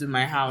it to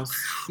my house?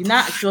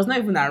 She was not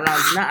even around.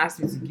 You not asked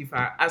me to give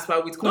her. As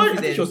far with confidence. No,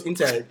 I think she was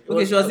inside.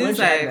 Okay, she was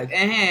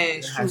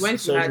inside. When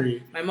she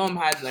had my mom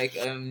had like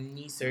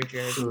knee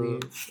surgery.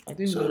 I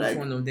didn't know which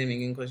one of them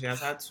again because she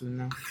has had two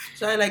now.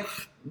 So I like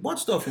bought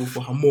stuff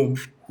for her mom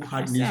who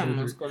had knee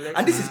surgery.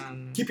 And this is,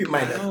 keep in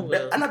mind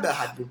that Annabelle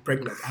had been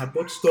pregnant. I had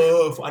bought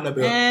stuff for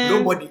Annabelle.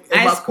 Nobody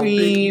ever ice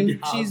cream,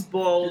 cheese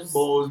balls,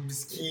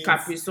 biscuits,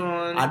 Capri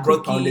Sun, I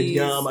brought pounded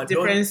yam,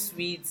 different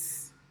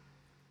sweets.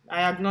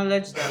 I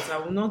acknowledge that. I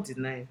will not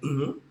deny.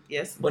 Mm-hmm.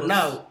 Yes, but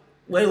now,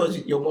 where was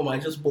it, your mom? I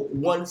just bought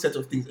one set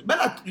of things.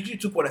 Bella usually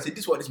took one. I said,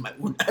 "This one is my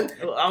own."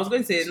 I was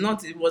going to say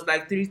it was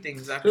like 3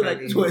 things actually. Like,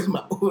 this one is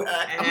my own.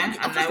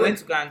 And I went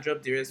to go and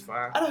drop the rest for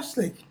her. And I was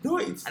like, "No,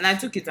 it's." And I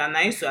took it, and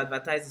I used to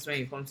advertise this when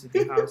you come to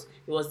the house.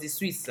 It was the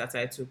sweets that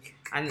I took,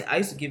 and I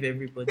used to give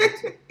everybody.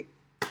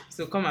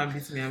 So come and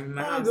beat me. I'm in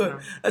my house now.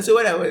 And so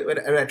when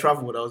I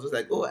traveled, I was just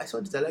like, oh, I saw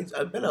this. I liked it.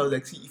 And Bella was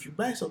like, see, if you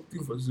buy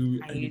something for Zoe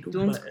and you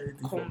don't buy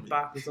anything come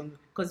back with something,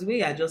 because the way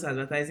you're just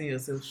advertising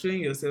yourself,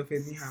 showing yourself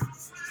anyhow.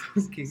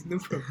 Okay, no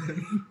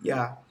problem.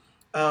 Yeah.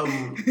 I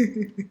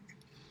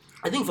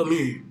think for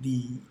me,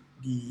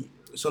 the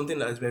something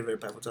that is very, very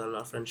pivotal in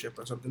our friendship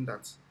and something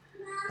that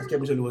has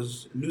kept me slowly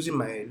was losing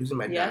my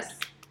dad.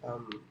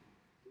 Do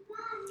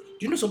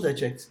you know something I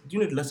checked? Do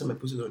you know the last time I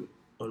posted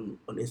on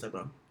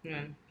Instagram?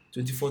 Yeah.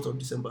 24th of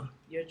December.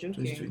 You're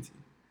joking. 2020.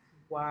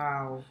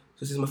 Wow.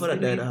 So since my father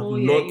died, I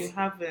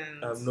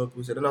have not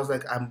posted. And I was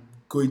like, I'm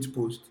going to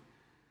post.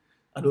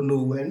 I don't know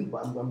when,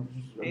 but I'm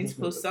going to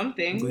post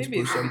something. Maybe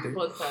it's a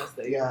podcast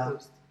that you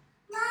post.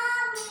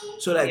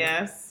 So like,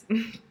 yes.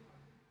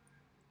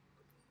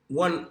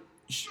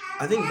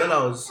 I think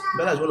Bella is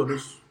one of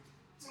those.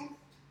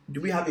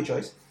 Do we have a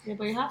choice? Yeah,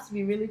 but you have to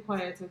be really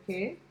quiet,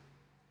 okay?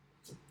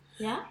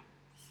 Yeah?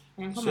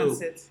 And come and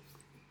sit.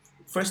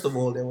 First of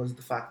all, there was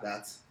the fact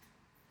that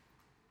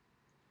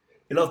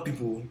a lot of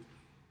people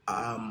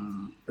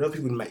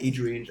in my age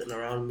range and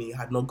around me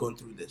had not gone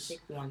through this.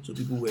 So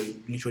people were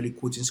literally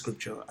quoting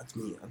scripture at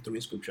me and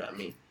throwing scripture at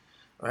me,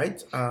 right?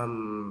 That's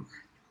one.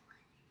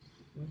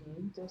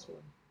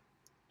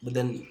 But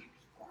then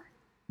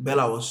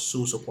Bella was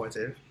so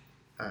supportive.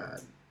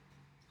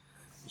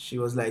 She's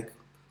one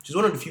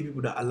of the few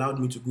people that allowed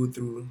me to go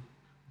through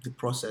the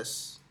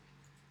process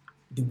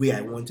the way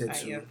I wanted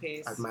to,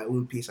 at my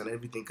own pace and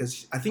everything.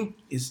 Because I think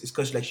it's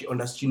because like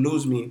she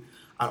knows me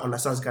and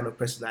understands the kind of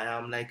person I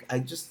am. Like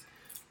it's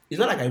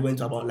not like I went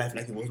about life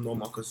like it was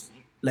normal. Because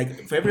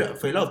like for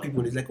a lot of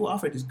people, it's like, oh,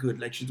 Alfred is good.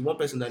 Like she's one of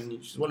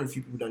the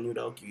few people that knew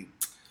that okay,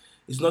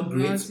 it's not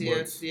great,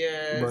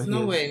 it's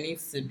not where it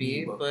needs to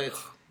be, but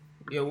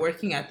you're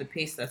working at the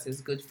pace that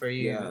is good for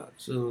you. Yeah.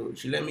 So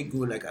she let me go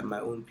like at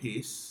my own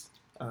pace,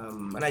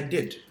 and I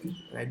did,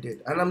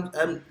 and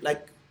I'm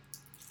like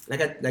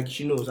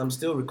she knows I'm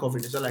still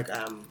recovering. It's not like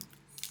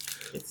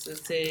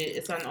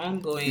it's an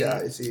ongoing.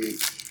 Yeah,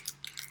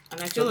 and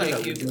I feel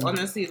like you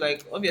honestly,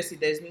 like, obviously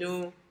there's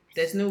no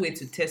way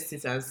to test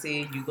it and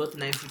say you got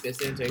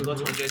 90% or you got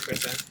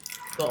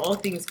 100%. but all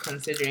things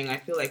considering, I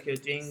feel like you're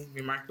doing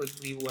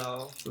remarkably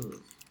well.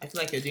 I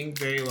feel like you're doing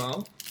very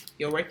well.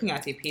 You're working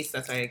at a pace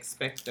that I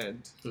expected.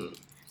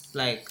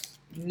 Like,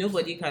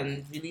 nobody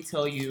can really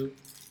tell you,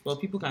 well,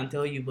 people can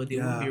tell you, but they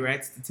won't be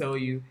right to tell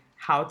you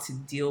how to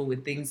deal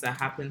with things that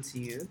happen to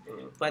you.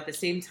 But at the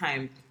same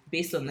time,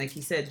 based on, like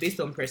he said, based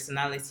on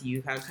personality,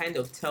 you can kind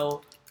of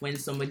tell when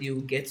somebody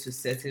will get to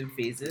certain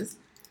phases.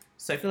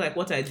 So I feel like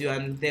what I do,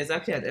 and there's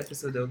actually an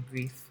episode of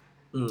Grief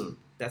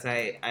that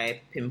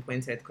I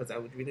pinpointed because I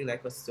would really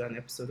like us to do an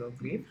episode of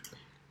Grief.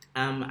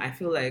 I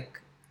feel like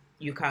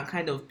you can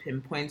kind of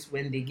pinpoint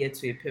when they get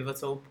to a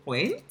pivotal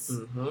point.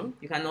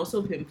 You can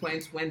also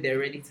pinpoint when they're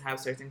ready to have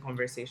certain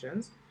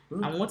conversations.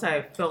 And what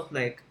I felt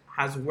like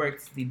has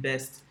worked the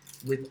best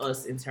with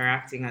us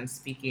interacting and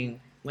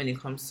speaking when it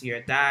comes to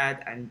your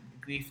dad and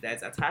grief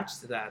that's attached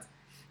to that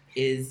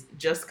is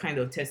just kind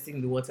of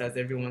testing the waters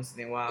every once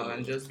in a while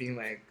and just being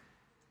like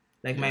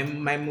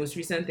my most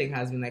recent thing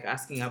has been like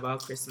asking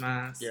about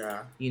Christmas.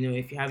 You know,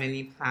 if you have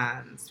any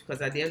plans,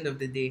 because at the end of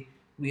the day,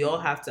 we all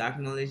have to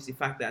acknowledge the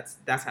fact that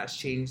that has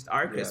changed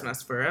our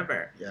Christmas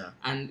forever.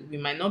 And we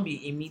might not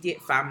be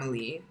immediate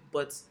family,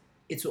 but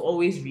it will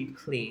always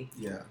replay.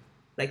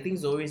 Like,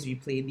 things will always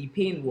replay. The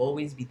pain will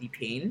always be the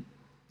pain.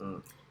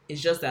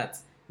 It's just that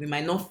we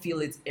might not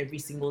feel it every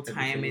single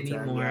time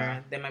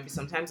anymore. There might be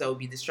sometimes I will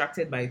be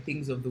distracted by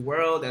things of the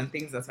world and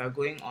things that are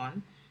going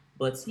on.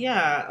 But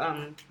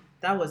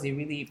that was a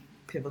really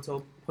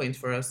pivotal point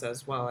for us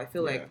as well. I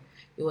feel like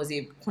it was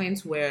a point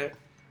where,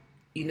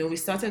 you know, we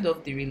started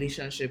off the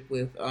relationship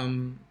with,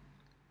 and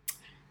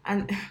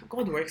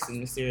God works in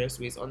mysterious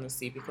ways,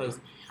 honestly, because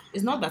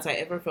it's not that I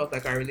ever felt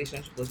like our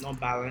relationship was not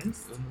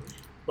balanced,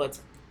 but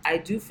I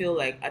do feel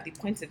like at the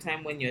point in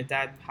time when your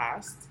dad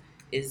passed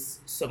is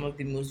some of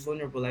the most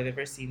vulnerable I've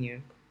ever seen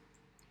you.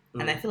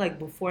 And I feel like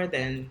before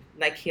then,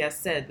 like he has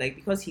said, like,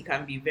 because he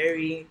can be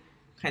very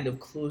kind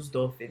of closed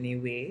off in a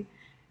way,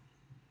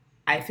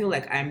 I feel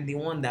like I'm the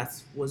one that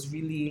was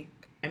really,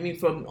 I mean,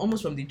 from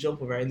the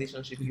jump of our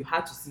relationship, you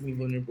had to see me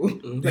vulnerable.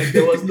 Like,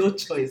 there was no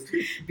choice.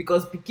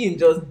 Because Pekin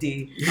just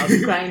did. I'll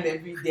be crying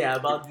every day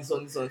about this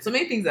one. So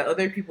many things that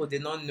other people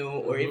did not know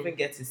or even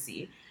get to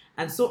see.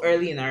 And so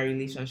early in our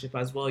relationship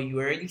as well, you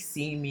were already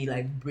seeing me,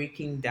 like,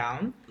 breaking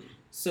down.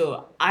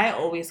 So I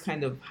always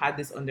kind of had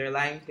this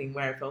underlying thing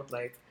where I felt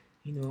like,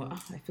 you know,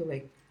 I feel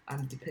like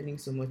I'm depending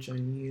so much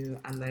on you.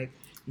 And, like,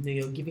 you know,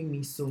 you're giving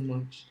me so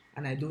much.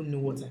 And I don't know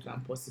what I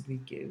can possibly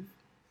give.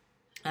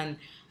 And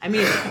I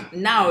mean,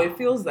 now it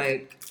feels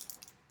like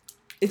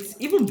it's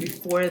even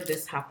before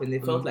this happened,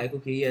 it felt like,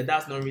 okay, yeah,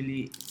 that's not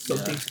really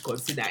something to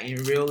consider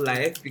in real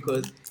life,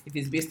 because if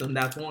it's based on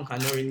that, one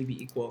cannot really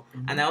be equal.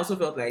 And I also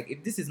felt like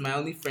if this is my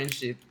only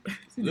friendship,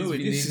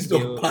 this is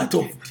not part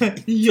of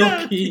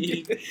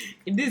yucky.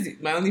 If this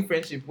is my only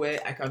friendship where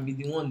I can be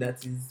the one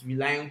that is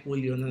relying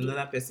wholly on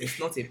another person, it's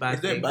not a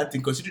bad thing. It's not a bad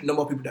thing, considering the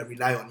number of people that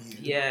rely on you.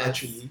 Yeah,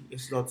 actually,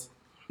 it's not.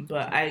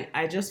 But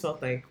I just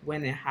felt like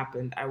when it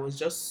happened, I was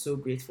just so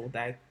grateful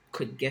that I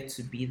could get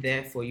to be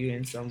there for you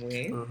in some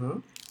way.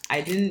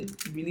 I didn't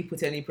really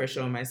put any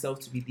pressure on myself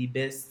to be the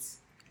best.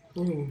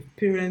 Oh,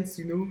 parents,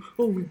 you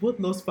know, we both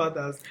lost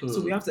fathers. So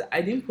we have to,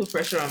 I didn't put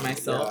pressure on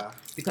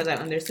myself because I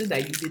understood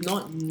that you did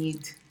not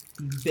need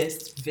the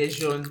best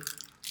version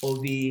of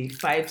a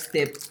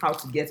 5-step how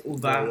to get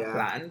over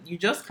plan. You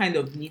just kind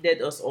of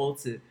needed us all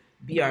to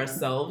be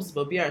ourselves,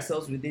 but be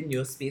ourselves within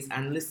your space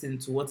and listen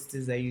to what it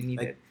is that you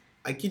needed.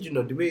 I kid you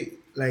not, the way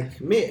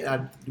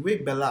the way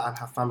Bella and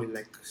her family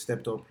like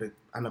stepped up, like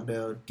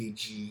Annabelle,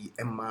 Deji,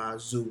 Emma,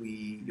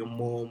 Zoe, your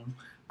mom,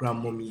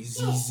 grandmommy,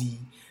 Zizi,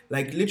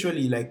 like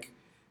literally like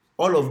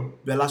all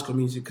of Bella's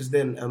community. Because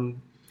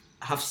then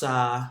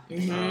Hafsa,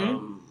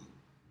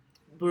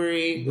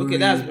 Buri, okay,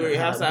 that's Buri,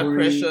 Hafsa,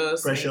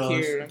 Buri,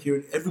 Precious,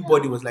 Kieran,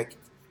 everybody was like,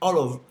 all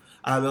of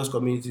Annabelle's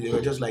community. They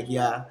were just like,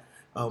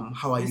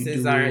 how are you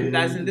doing?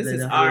 This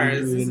is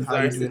ours. This is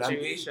our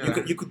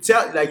situation. You could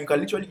tell, like, you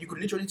could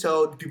literally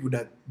tell the people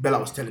that Bella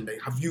was telling, like,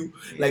 have you,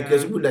 like,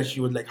 there's people that she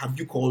was like, have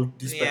you called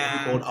this person?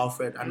 Have you called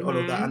Alfred and all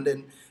of that? And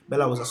then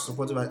Bella was as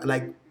supportive,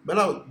 like,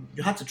 Bella,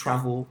 you had to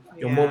travel.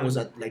 Your mom was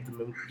at like the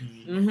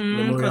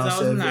memorial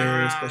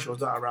service because she was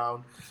not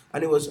around,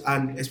 and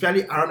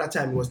especially around that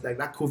time it was like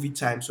that COVID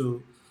time,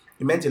 so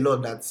it meant a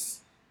lot that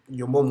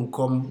your mom would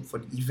come for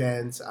the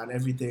events and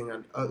everything,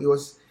 and it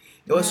was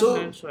so.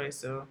 No choice,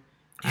 so.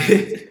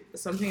 And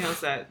something else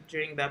that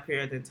during that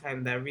period of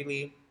time that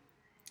really,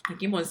 I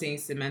keep on saying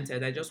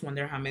cemented. I just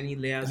wonder how many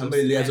layers of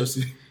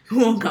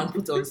one can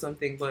put on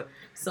something. But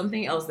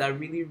something else that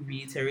really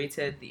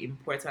reiterated the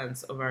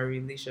importance of our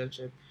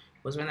relationship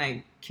was when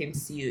I came to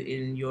see you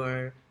in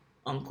your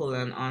uncle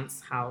and aunt's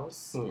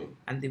house,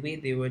 and the way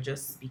they were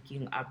just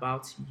speaking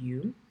about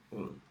you.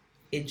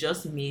 It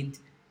just made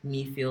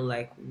me feel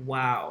like,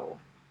 wow.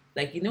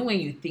 Like, you know, when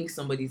you think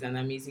somebody's an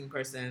amazing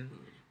person,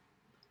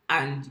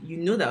 and you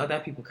know that other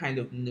people kind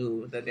of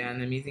know that they're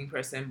an amazing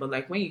person, but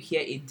like when you hear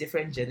a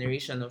different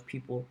generation of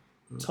people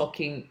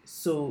talking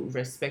so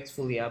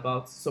respectfully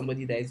about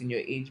somebody that is in your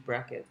age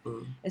bracket.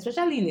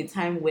 Especially in a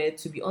time where,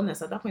 to be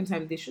honest, at that point in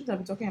time, they shouldn't have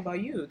been talking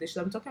about you. They should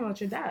have been talking about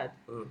your dad.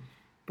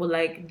 But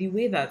like the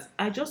way that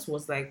I just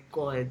was like,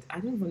 God, I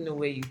don't even know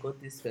where you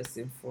got this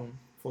person from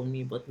for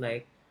me. But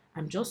like,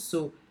 I'm just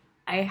so,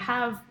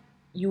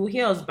 you will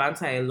hear us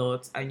banter a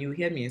lot and you will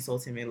hear me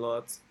insult him a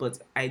lot. But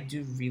I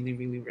do really,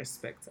 really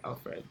respect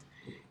Alfred.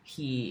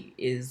 He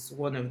is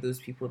one of those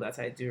people that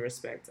I do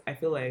respect. I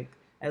feel like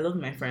I love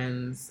my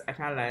friends. I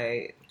can't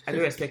lie. I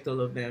do respect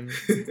all of them.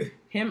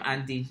 Him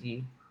and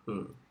Deji.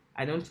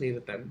 I don't play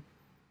with them.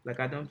 Like,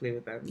 I don't play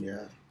with them.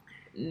 Yeah.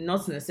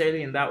 Not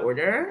necessarily in that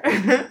order,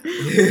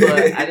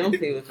 but I don't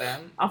play with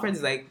them. Alfred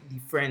is like the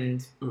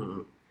friend.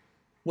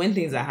 When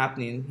things are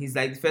happening, he's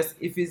like the first.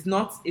 If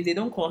they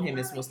don't call him,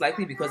 it's most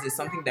likely because it's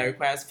something that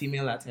requires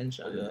female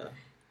attention. Yeah.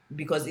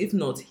 Because if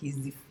not,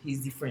 he's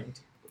the friend.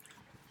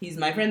 He's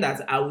my friend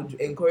that I would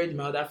encourage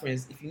my other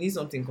friends. If you need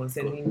something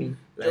concerning me,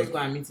 just go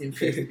and meet him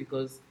first,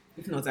 because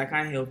if not, I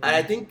can't help. And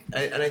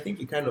I think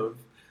you kind of,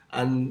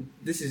 and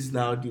this is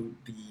now the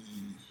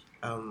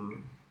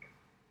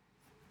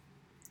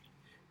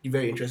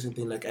very interesting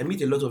thing. Like, I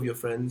meet a lot of your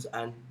friends,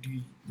 and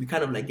we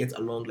kind of like get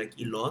along like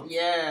a lot.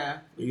 Yeah,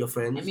 with your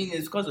friends. I mean,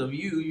 it's because of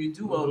you. You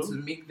do well to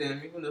make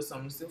them, even though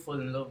some still fall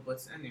in love.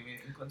 But anyway,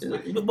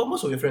 but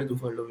most of your friends do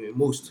fall in love with you.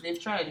 Most. They've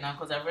tried now,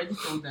 because I've already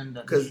told them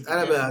that. Because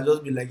Annabelle has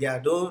just been like, yeah,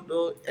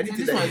 don't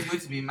anything. This one is going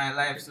to be in my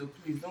life, so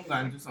please don't go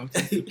and do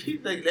something.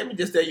 Like, let me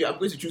just tell you, I'm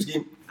going to choose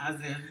him. As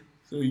in,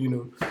 so you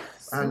know,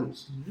 and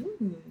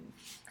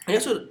yeah,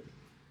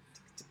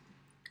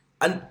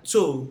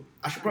 so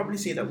I should probably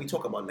say that we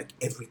talk about like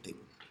everything.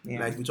 Yeah.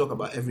 Like, we talk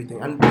about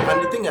everything, and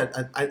the thing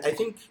I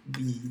think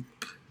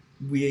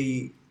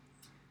the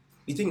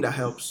thing that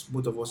helps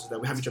both of us is that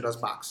we have each other's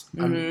backs.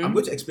 And I'm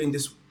going to explain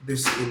this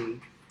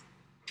in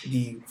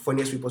the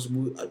funniest way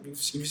possible.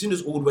 If you've seen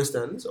those old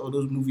westerns or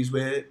those movies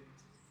where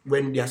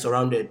when they are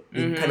surrounded,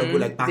 they kind of go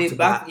like back to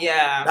back.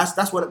 Yeah,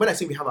 that's what when I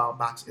say we have our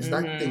backs. It's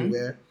that thing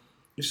where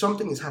if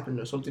something is happening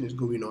or something is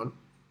going on,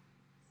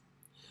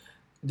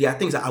 there are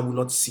things that I will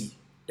not see.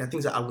 There are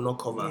things that I will not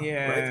cover.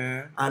 Yeah.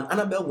 Right? And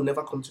Annabelle will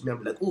never come to me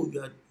and be like, oh,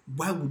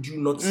 why would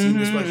you not see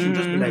this one? She'll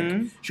just be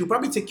like, she'll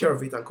probably take care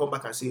of it and come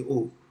back and say,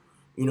 oh,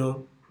 you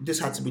know, this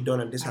had to be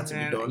done and this had to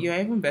be done. You're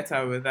even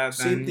better with that.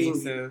 Same thing.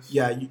 Yourself.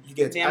 Yeah, you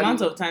get the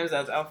amount of times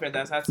that Alfred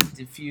has had to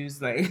diffuse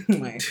like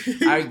my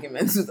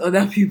arguments with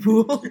other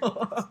people.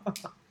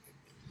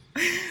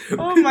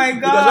 Oh my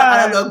God! Because when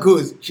Annabelle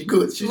goes, she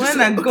goes. She's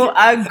when I go,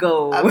 I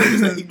go.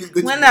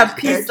 When I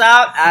peace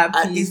out,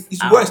 I peace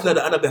It's worse now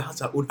that Annabelle has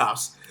her own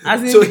house.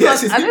 As in, so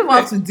because I don't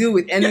have to deal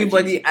with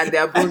anybody and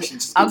their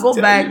bodies. I'll go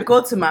back,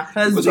 go to my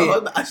husband,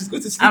 and she's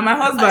going to sleep. And my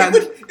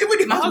husband,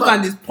 my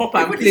husband is pop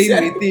and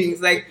playing with things.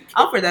 Like,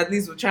 Alfred at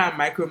least will try and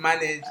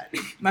micromanage.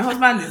 My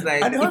husband is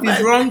like, if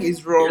it's wrong,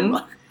 it's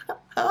wrong.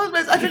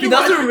 He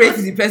doesn't rate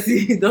the person.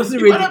 He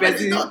doesn't rate the person.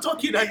 He's not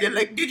talking, and they're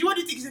like, "Did you what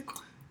do you think?"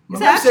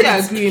 It's actually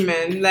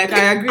agreement. Like,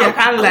 I agree. I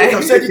can't lie.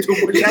 I've said it too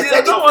much. He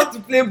doesn't want to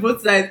play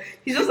both sides.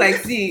 He's just like,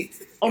 see,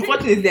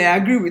 unfortunately, I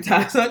agree with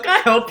her, so I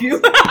can't help you.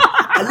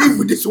 I live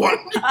with this one.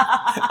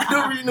 I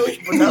don't really know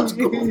if that's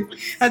good.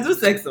 I do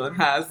sex on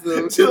her,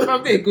 so it's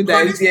probably a good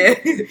idea.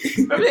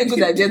 Probably a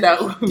good idea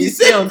that we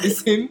stay on the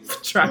same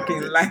track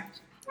in life.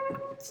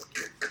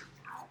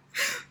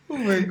 Oh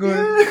my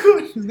God.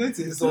 She's going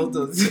to insult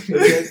us.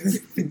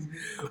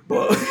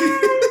 But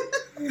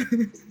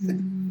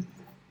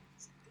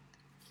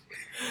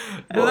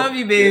I love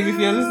you, babe, if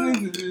you're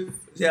listening to this.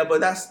 Yeah,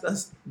 but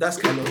that's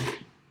kind of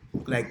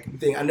like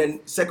thing. And then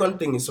second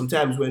thing is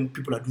sometimes when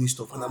people are doing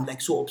stuff and I'm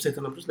like so upset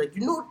and I'm just like,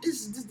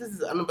 this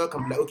is Annabelle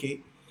can be like,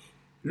 okay,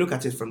 look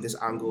at it from this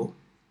angle.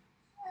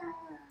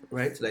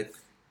 Right? Like,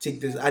 take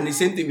this. And the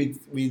same thing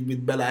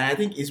with Bella. And I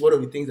think it's one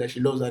of the things that she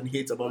loves and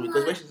hates about me.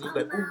 Because when she's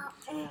like,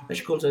 oh, and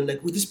she comes and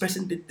like, oh, this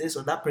person did this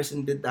or that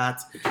person did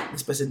that.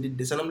 This person did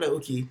this. And I'm like,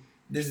 okay.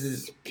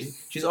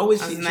 She's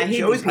always.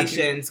 She always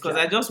patience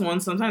because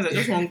sometimes I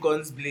just want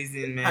guns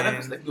blazing,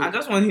 man. I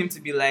just want him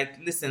to be like,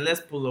 listen, let's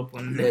pull up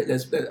on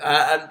this.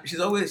 And she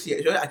always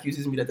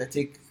accuses me that I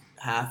take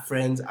her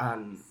friends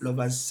and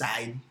lovers'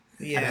 side.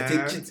 Yeah.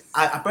 And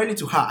apparently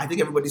to her, I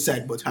take everybody's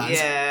side but hers.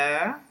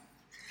 Yeah.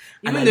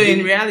 Even though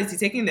in reality,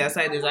 taking their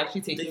side is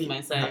actually taking my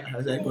side.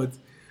 Her side, but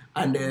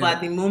at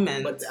the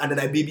moment, and then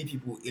I baby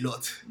people a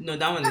lot. No,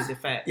 that one is a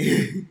fact.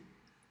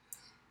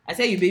 I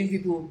say you baby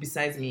people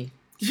besides me.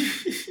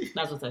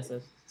 That's what I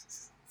said.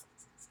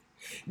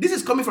 This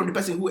is coming from the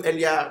person who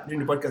earlier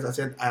during the podcast I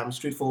said I am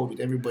straightforward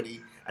with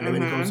everybody, and then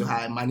when it comes to how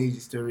I manage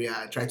the story,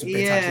 I try to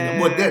pay attention.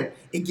 But then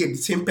again, the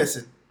same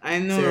person. I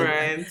know,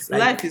 right? Like,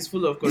 life is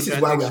full of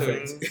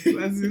contradictions.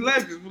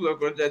 Life is full of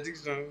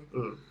contradictions.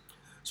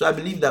 So I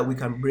believe that we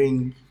can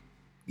bring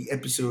the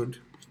episode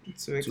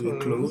to a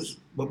close.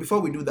 But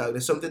before we do that,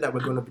 there's something that we're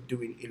going to be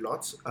doing a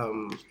lot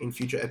in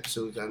future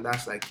episodes, and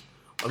that's like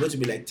we're going to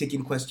be like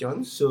taking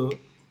questions. So.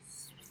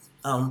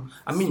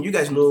 I mean, you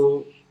guys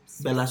know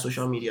Bella's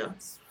social media,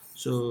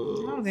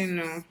 so how they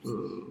know.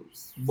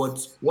 But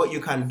what you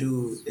can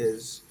do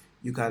is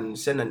you can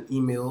send an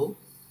email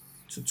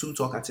to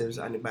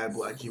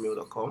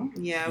twotalkatives@bible@gmail.com.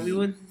 Yeah, we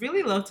would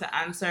really love to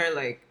answer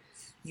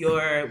we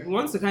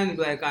want to kind of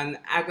be like an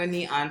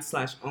agony aunt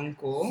 /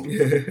 uncle.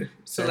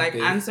 So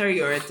answer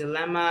your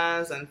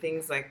dilemmas and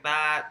things like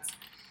that.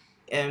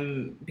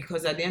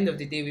 Because at the end of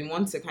the day, we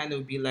want to kind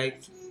of be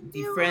like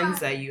the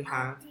friends that you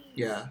have.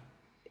 Yeah.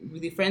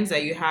 With the friends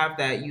that you have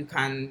that you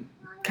can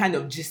kind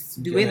of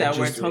just the way that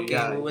we're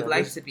talking, we would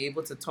like to be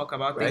able to talk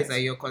about things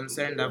that you're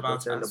concerned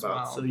about as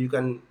well. So you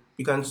can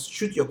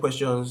shoot your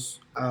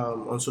questions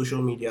on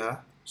social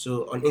media.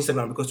 So on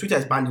Instagram, because Twitter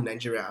is banned in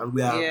Nigeria and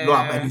we are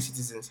law-abiding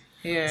citizens.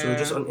 Yeah. So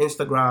just on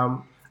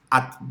Instagram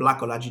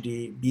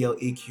 @BlackOlajide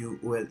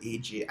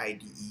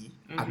BLAQOLAJIDE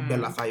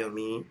 @Bella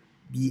Fayomi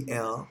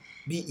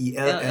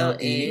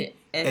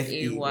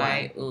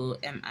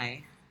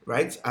BELLAFAYOMI.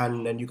 Right,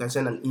 and then you can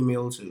send an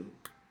email to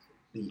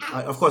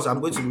of course, I'm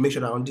going to make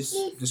sure that on this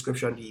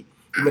description the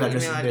email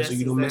address is there so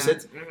you don't miss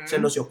it. Mm-hmm.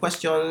 Send us your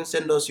questions,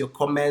 send us your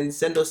comments,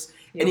 send us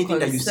anything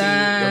that you see,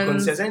 your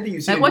concerns, anything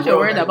you see. Like what you're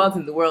worried about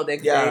in the world,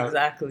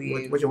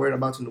 exactly. What you're worried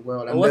about in the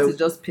world. And what is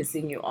just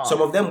pissing you off.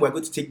 Some of them we're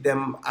going to take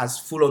them as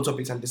full-on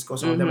topics and discuss.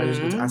 Some of them are just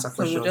going to answer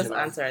questions. We'll just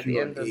answer at the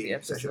end of the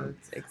episode.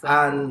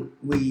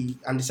 Exactly.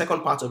 And the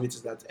second part of it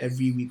is that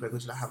every week we're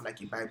going to have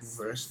like a Bible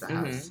verse that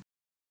has...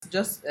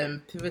 Just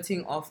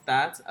pivoting off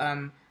that,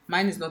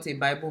 mine is not a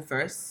Bible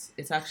verse.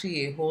 It's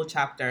actually a whole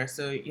chapter.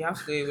 So you have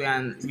to go away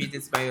and read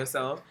it by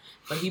yourself.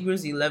 But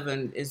Hebrews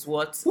 11 is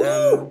what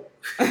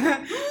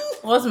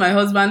what my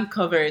husband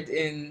covered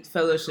in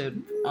fellowship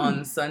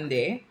on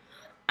Sunday.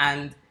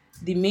 And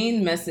the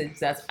main message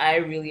that I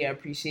really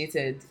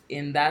appreciated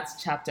in that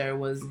chapter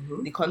was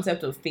the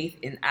concept of faith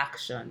in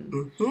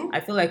action. I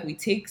feel like we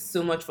take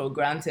so much for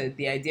granted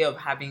the idea of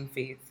having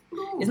faith.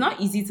 It's not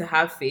easy to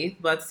have faith,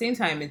 but at the same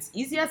time, it's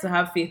easier to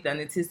have faith than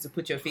it is to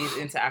put your faith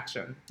into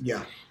action.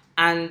 Yeah.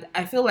 And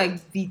I feel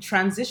like the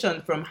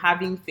transition from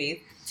having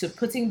faith to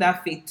putting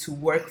that faith to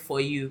work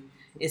for you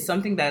is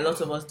something that a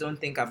lot of us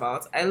don't think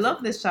about. I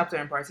love this chapter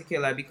in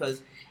particular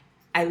because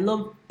I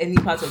love any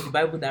part of the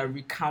Bible that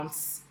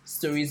recounts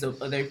stories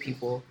of other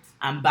people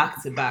and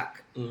back to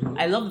back.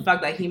 I love the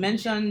fact that he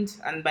mentioned,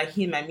 and by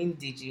him I mean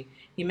DG,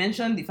 he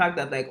mentioned the fact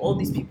that like all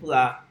these people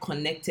are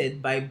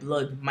connected by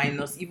blood,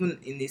 minus even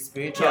in the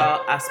spiritual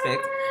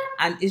aspect.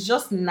 And it's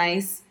just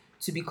nice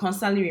to be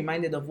constantly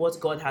reminded of what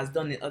God has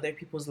done in other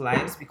people's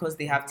lives because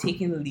they have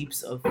taken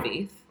leaps of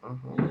faith.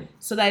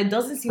 So that it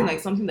doesn't seem like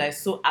something that is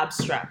so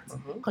abstract.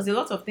 Because a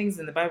lot of things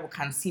in the Bible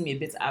can seem a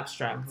bit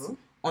abstract.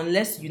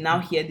 Unless you now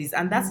hear this,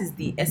 and that is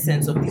the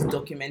essence of these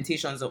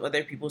documentations of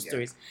other people's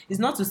stories. It's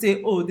not to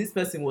say, oh, this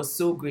person was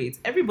so great.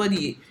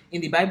 Everybody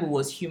in the Bible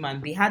was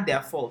human. They had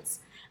their faults.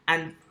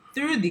 And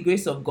through the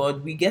grace of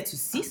God, we get to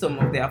see some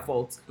of their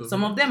faults.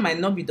 Some of them might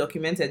not be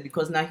documented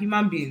because now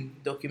human beings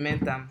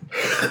document them.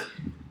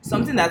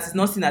 Something that is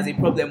not seen as a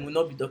problem will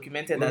not be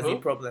documented as a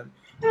problem.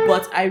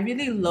 But I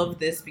really love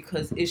this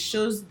because it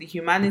shows the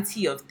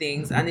humanity of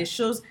things and it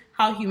shows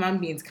how human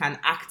beings can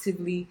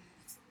actively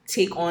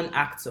take on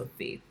acts of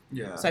faith.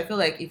 Yeah. So I feel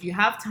like if you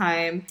have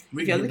time,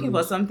 if you're looking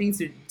for something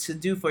to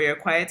do for your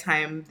quiet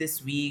time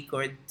this week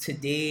or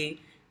today,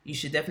 you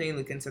should definitely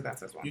look into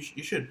that as well.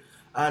 You should.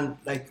 And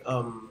like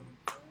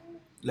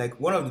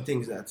one of the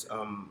things that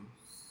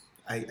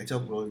I tell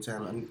people all the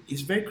time, and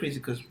it's very crazy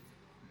because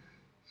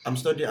I'm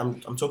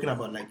talking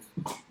about like,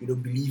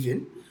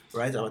 believing,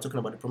 right? And we're talking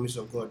about the promises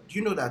of God. Do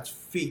you know that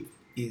faith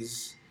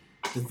is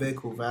the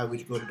vehicle via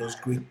which God does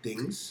great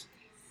things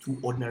to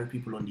ordinary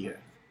people on the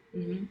earth?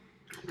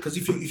 Because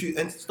if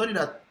you study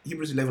that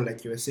Hebrews 11,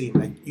 like you were saying,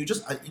 like you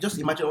just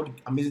imagine all the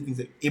amazing things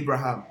that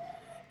Abraham,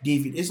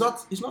 David. It's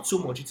not so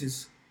much. It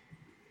is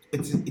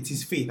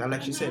faith, and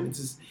like she said,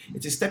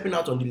 it is stepping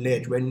out on the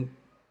ledge when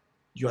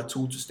you are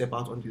told to step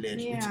out on the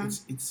ledge. Yeah.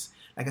 It's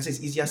like I said,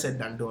 it's easier said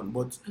than done.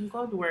 But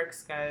God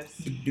works, guys.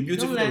 The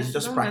beautiful thing is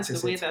just practice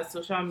it. The way that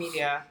social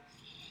media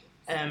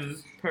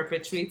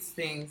perpetuates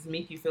things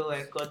make you feel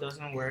like God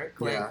doesn't work.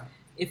 Like,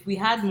 if we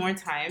had more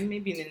time,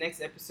 maybe in the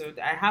next episode,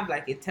 I have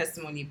like a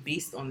testimony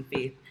based on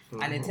faith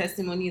and a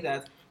testimony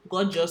that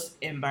God just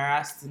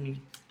embarrassed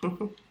me.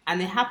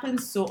 And it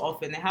happens so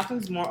often. It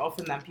happens more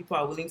often than people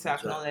are willing to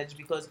acknowledge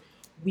because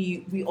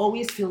we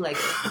always feel like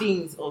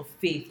things of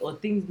faith or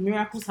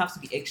miracles have to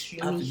be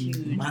extremely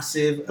huge.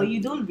 Massive. But you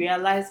don't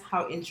realize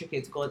how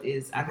intricate God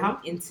is and how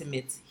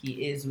intimate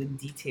He is with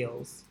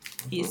details.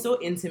 He is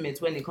so intimate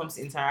when it comes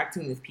to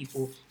interacting with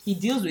people. He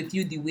deals with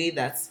you the way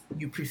that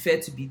you prefer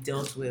to be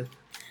dealt with.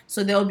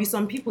 So there will be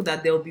some people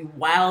that there will be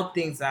wild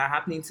things that are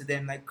happening to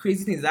them, like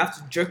crazy things that have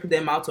to jerk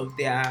them out of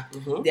their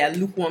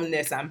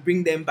lukewarmness and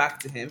bring them back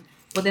to Him.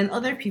 But then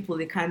other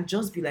people, it can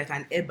just be like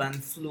an ebb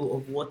and flow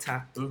of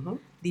water.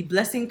 The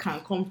blessing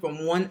can come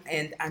from one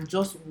end and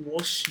just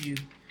wash you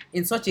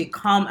in such a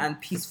calm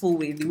and peaceful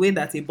way, the way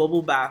that a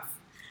bubble bath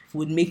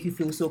would make you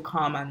feel so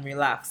calm and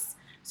relaxed.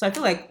 So I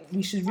feel like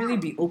we should really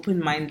be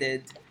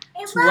open-minded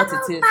to what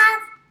it is.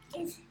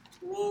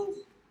 Means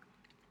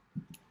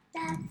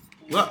that.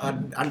 Well,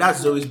 and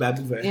that's Zoe's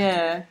Bible verse.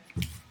 Yeah.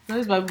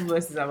 Zoe's Bible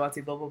verse is about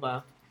a bubble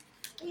bath.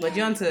 But do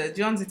you want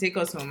to take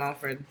us home,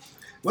 Alfred?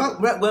 Well,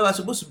 we're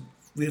supposed to.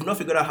 We have not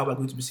figured out how we're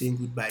going to be saying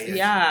goodbye yet.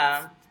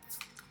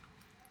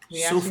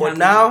 Yeah. So for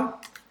now,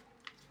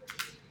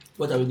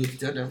 what are we going to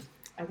tell them?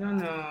 I don't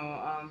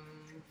know.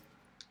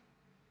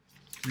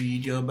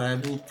 Read your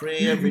Bible,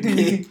 pray every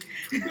day.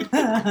 That's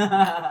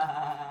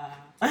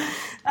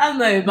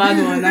not a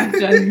bad one,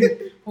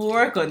 actually. We'll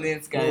work on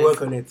it, guys. We'll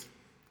work on it.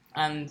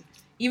 And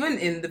even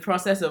in the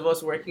process of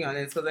us working on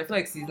it, because I feel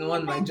like season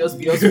 1 might just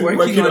be us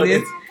working on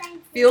it.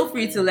 Feel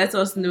free to let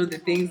us know the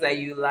things that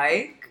you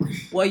like,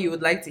 what you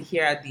would like to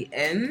hear at the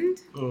end.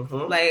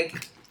 Mm-hmm.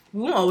 Like,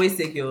 we won't always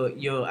take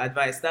your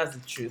advice. That's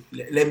the truth.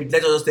 Let us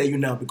just tell you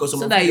now, because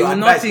so that you will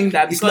not think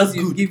that because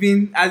you've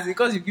given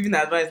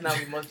advice now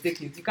we must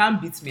take it. You can't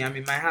beat me. I'm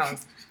in my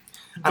house.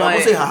 And I'm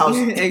also in her house.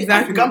 Exactly.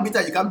 If you can't beat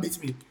her, you can't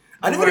beat me.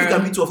 And even if you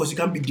can beat two of us, you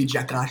can't beat Deji.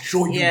 I can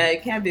assure you. Yeah,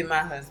 you can't be my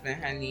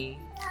husband, honey.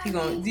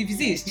 If you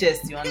see his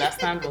chest, you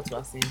understand what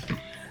we're saying.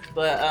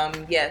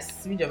 But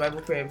yes, read your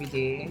Bible prayer every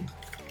day.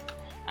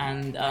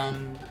 And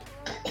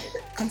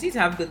continue to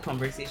have good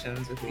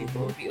conversations with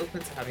people. Be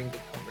open to having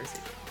good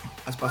conversations.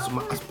 As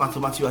Pastor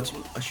Matthew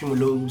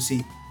Ashimolo will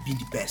say, be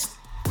the best.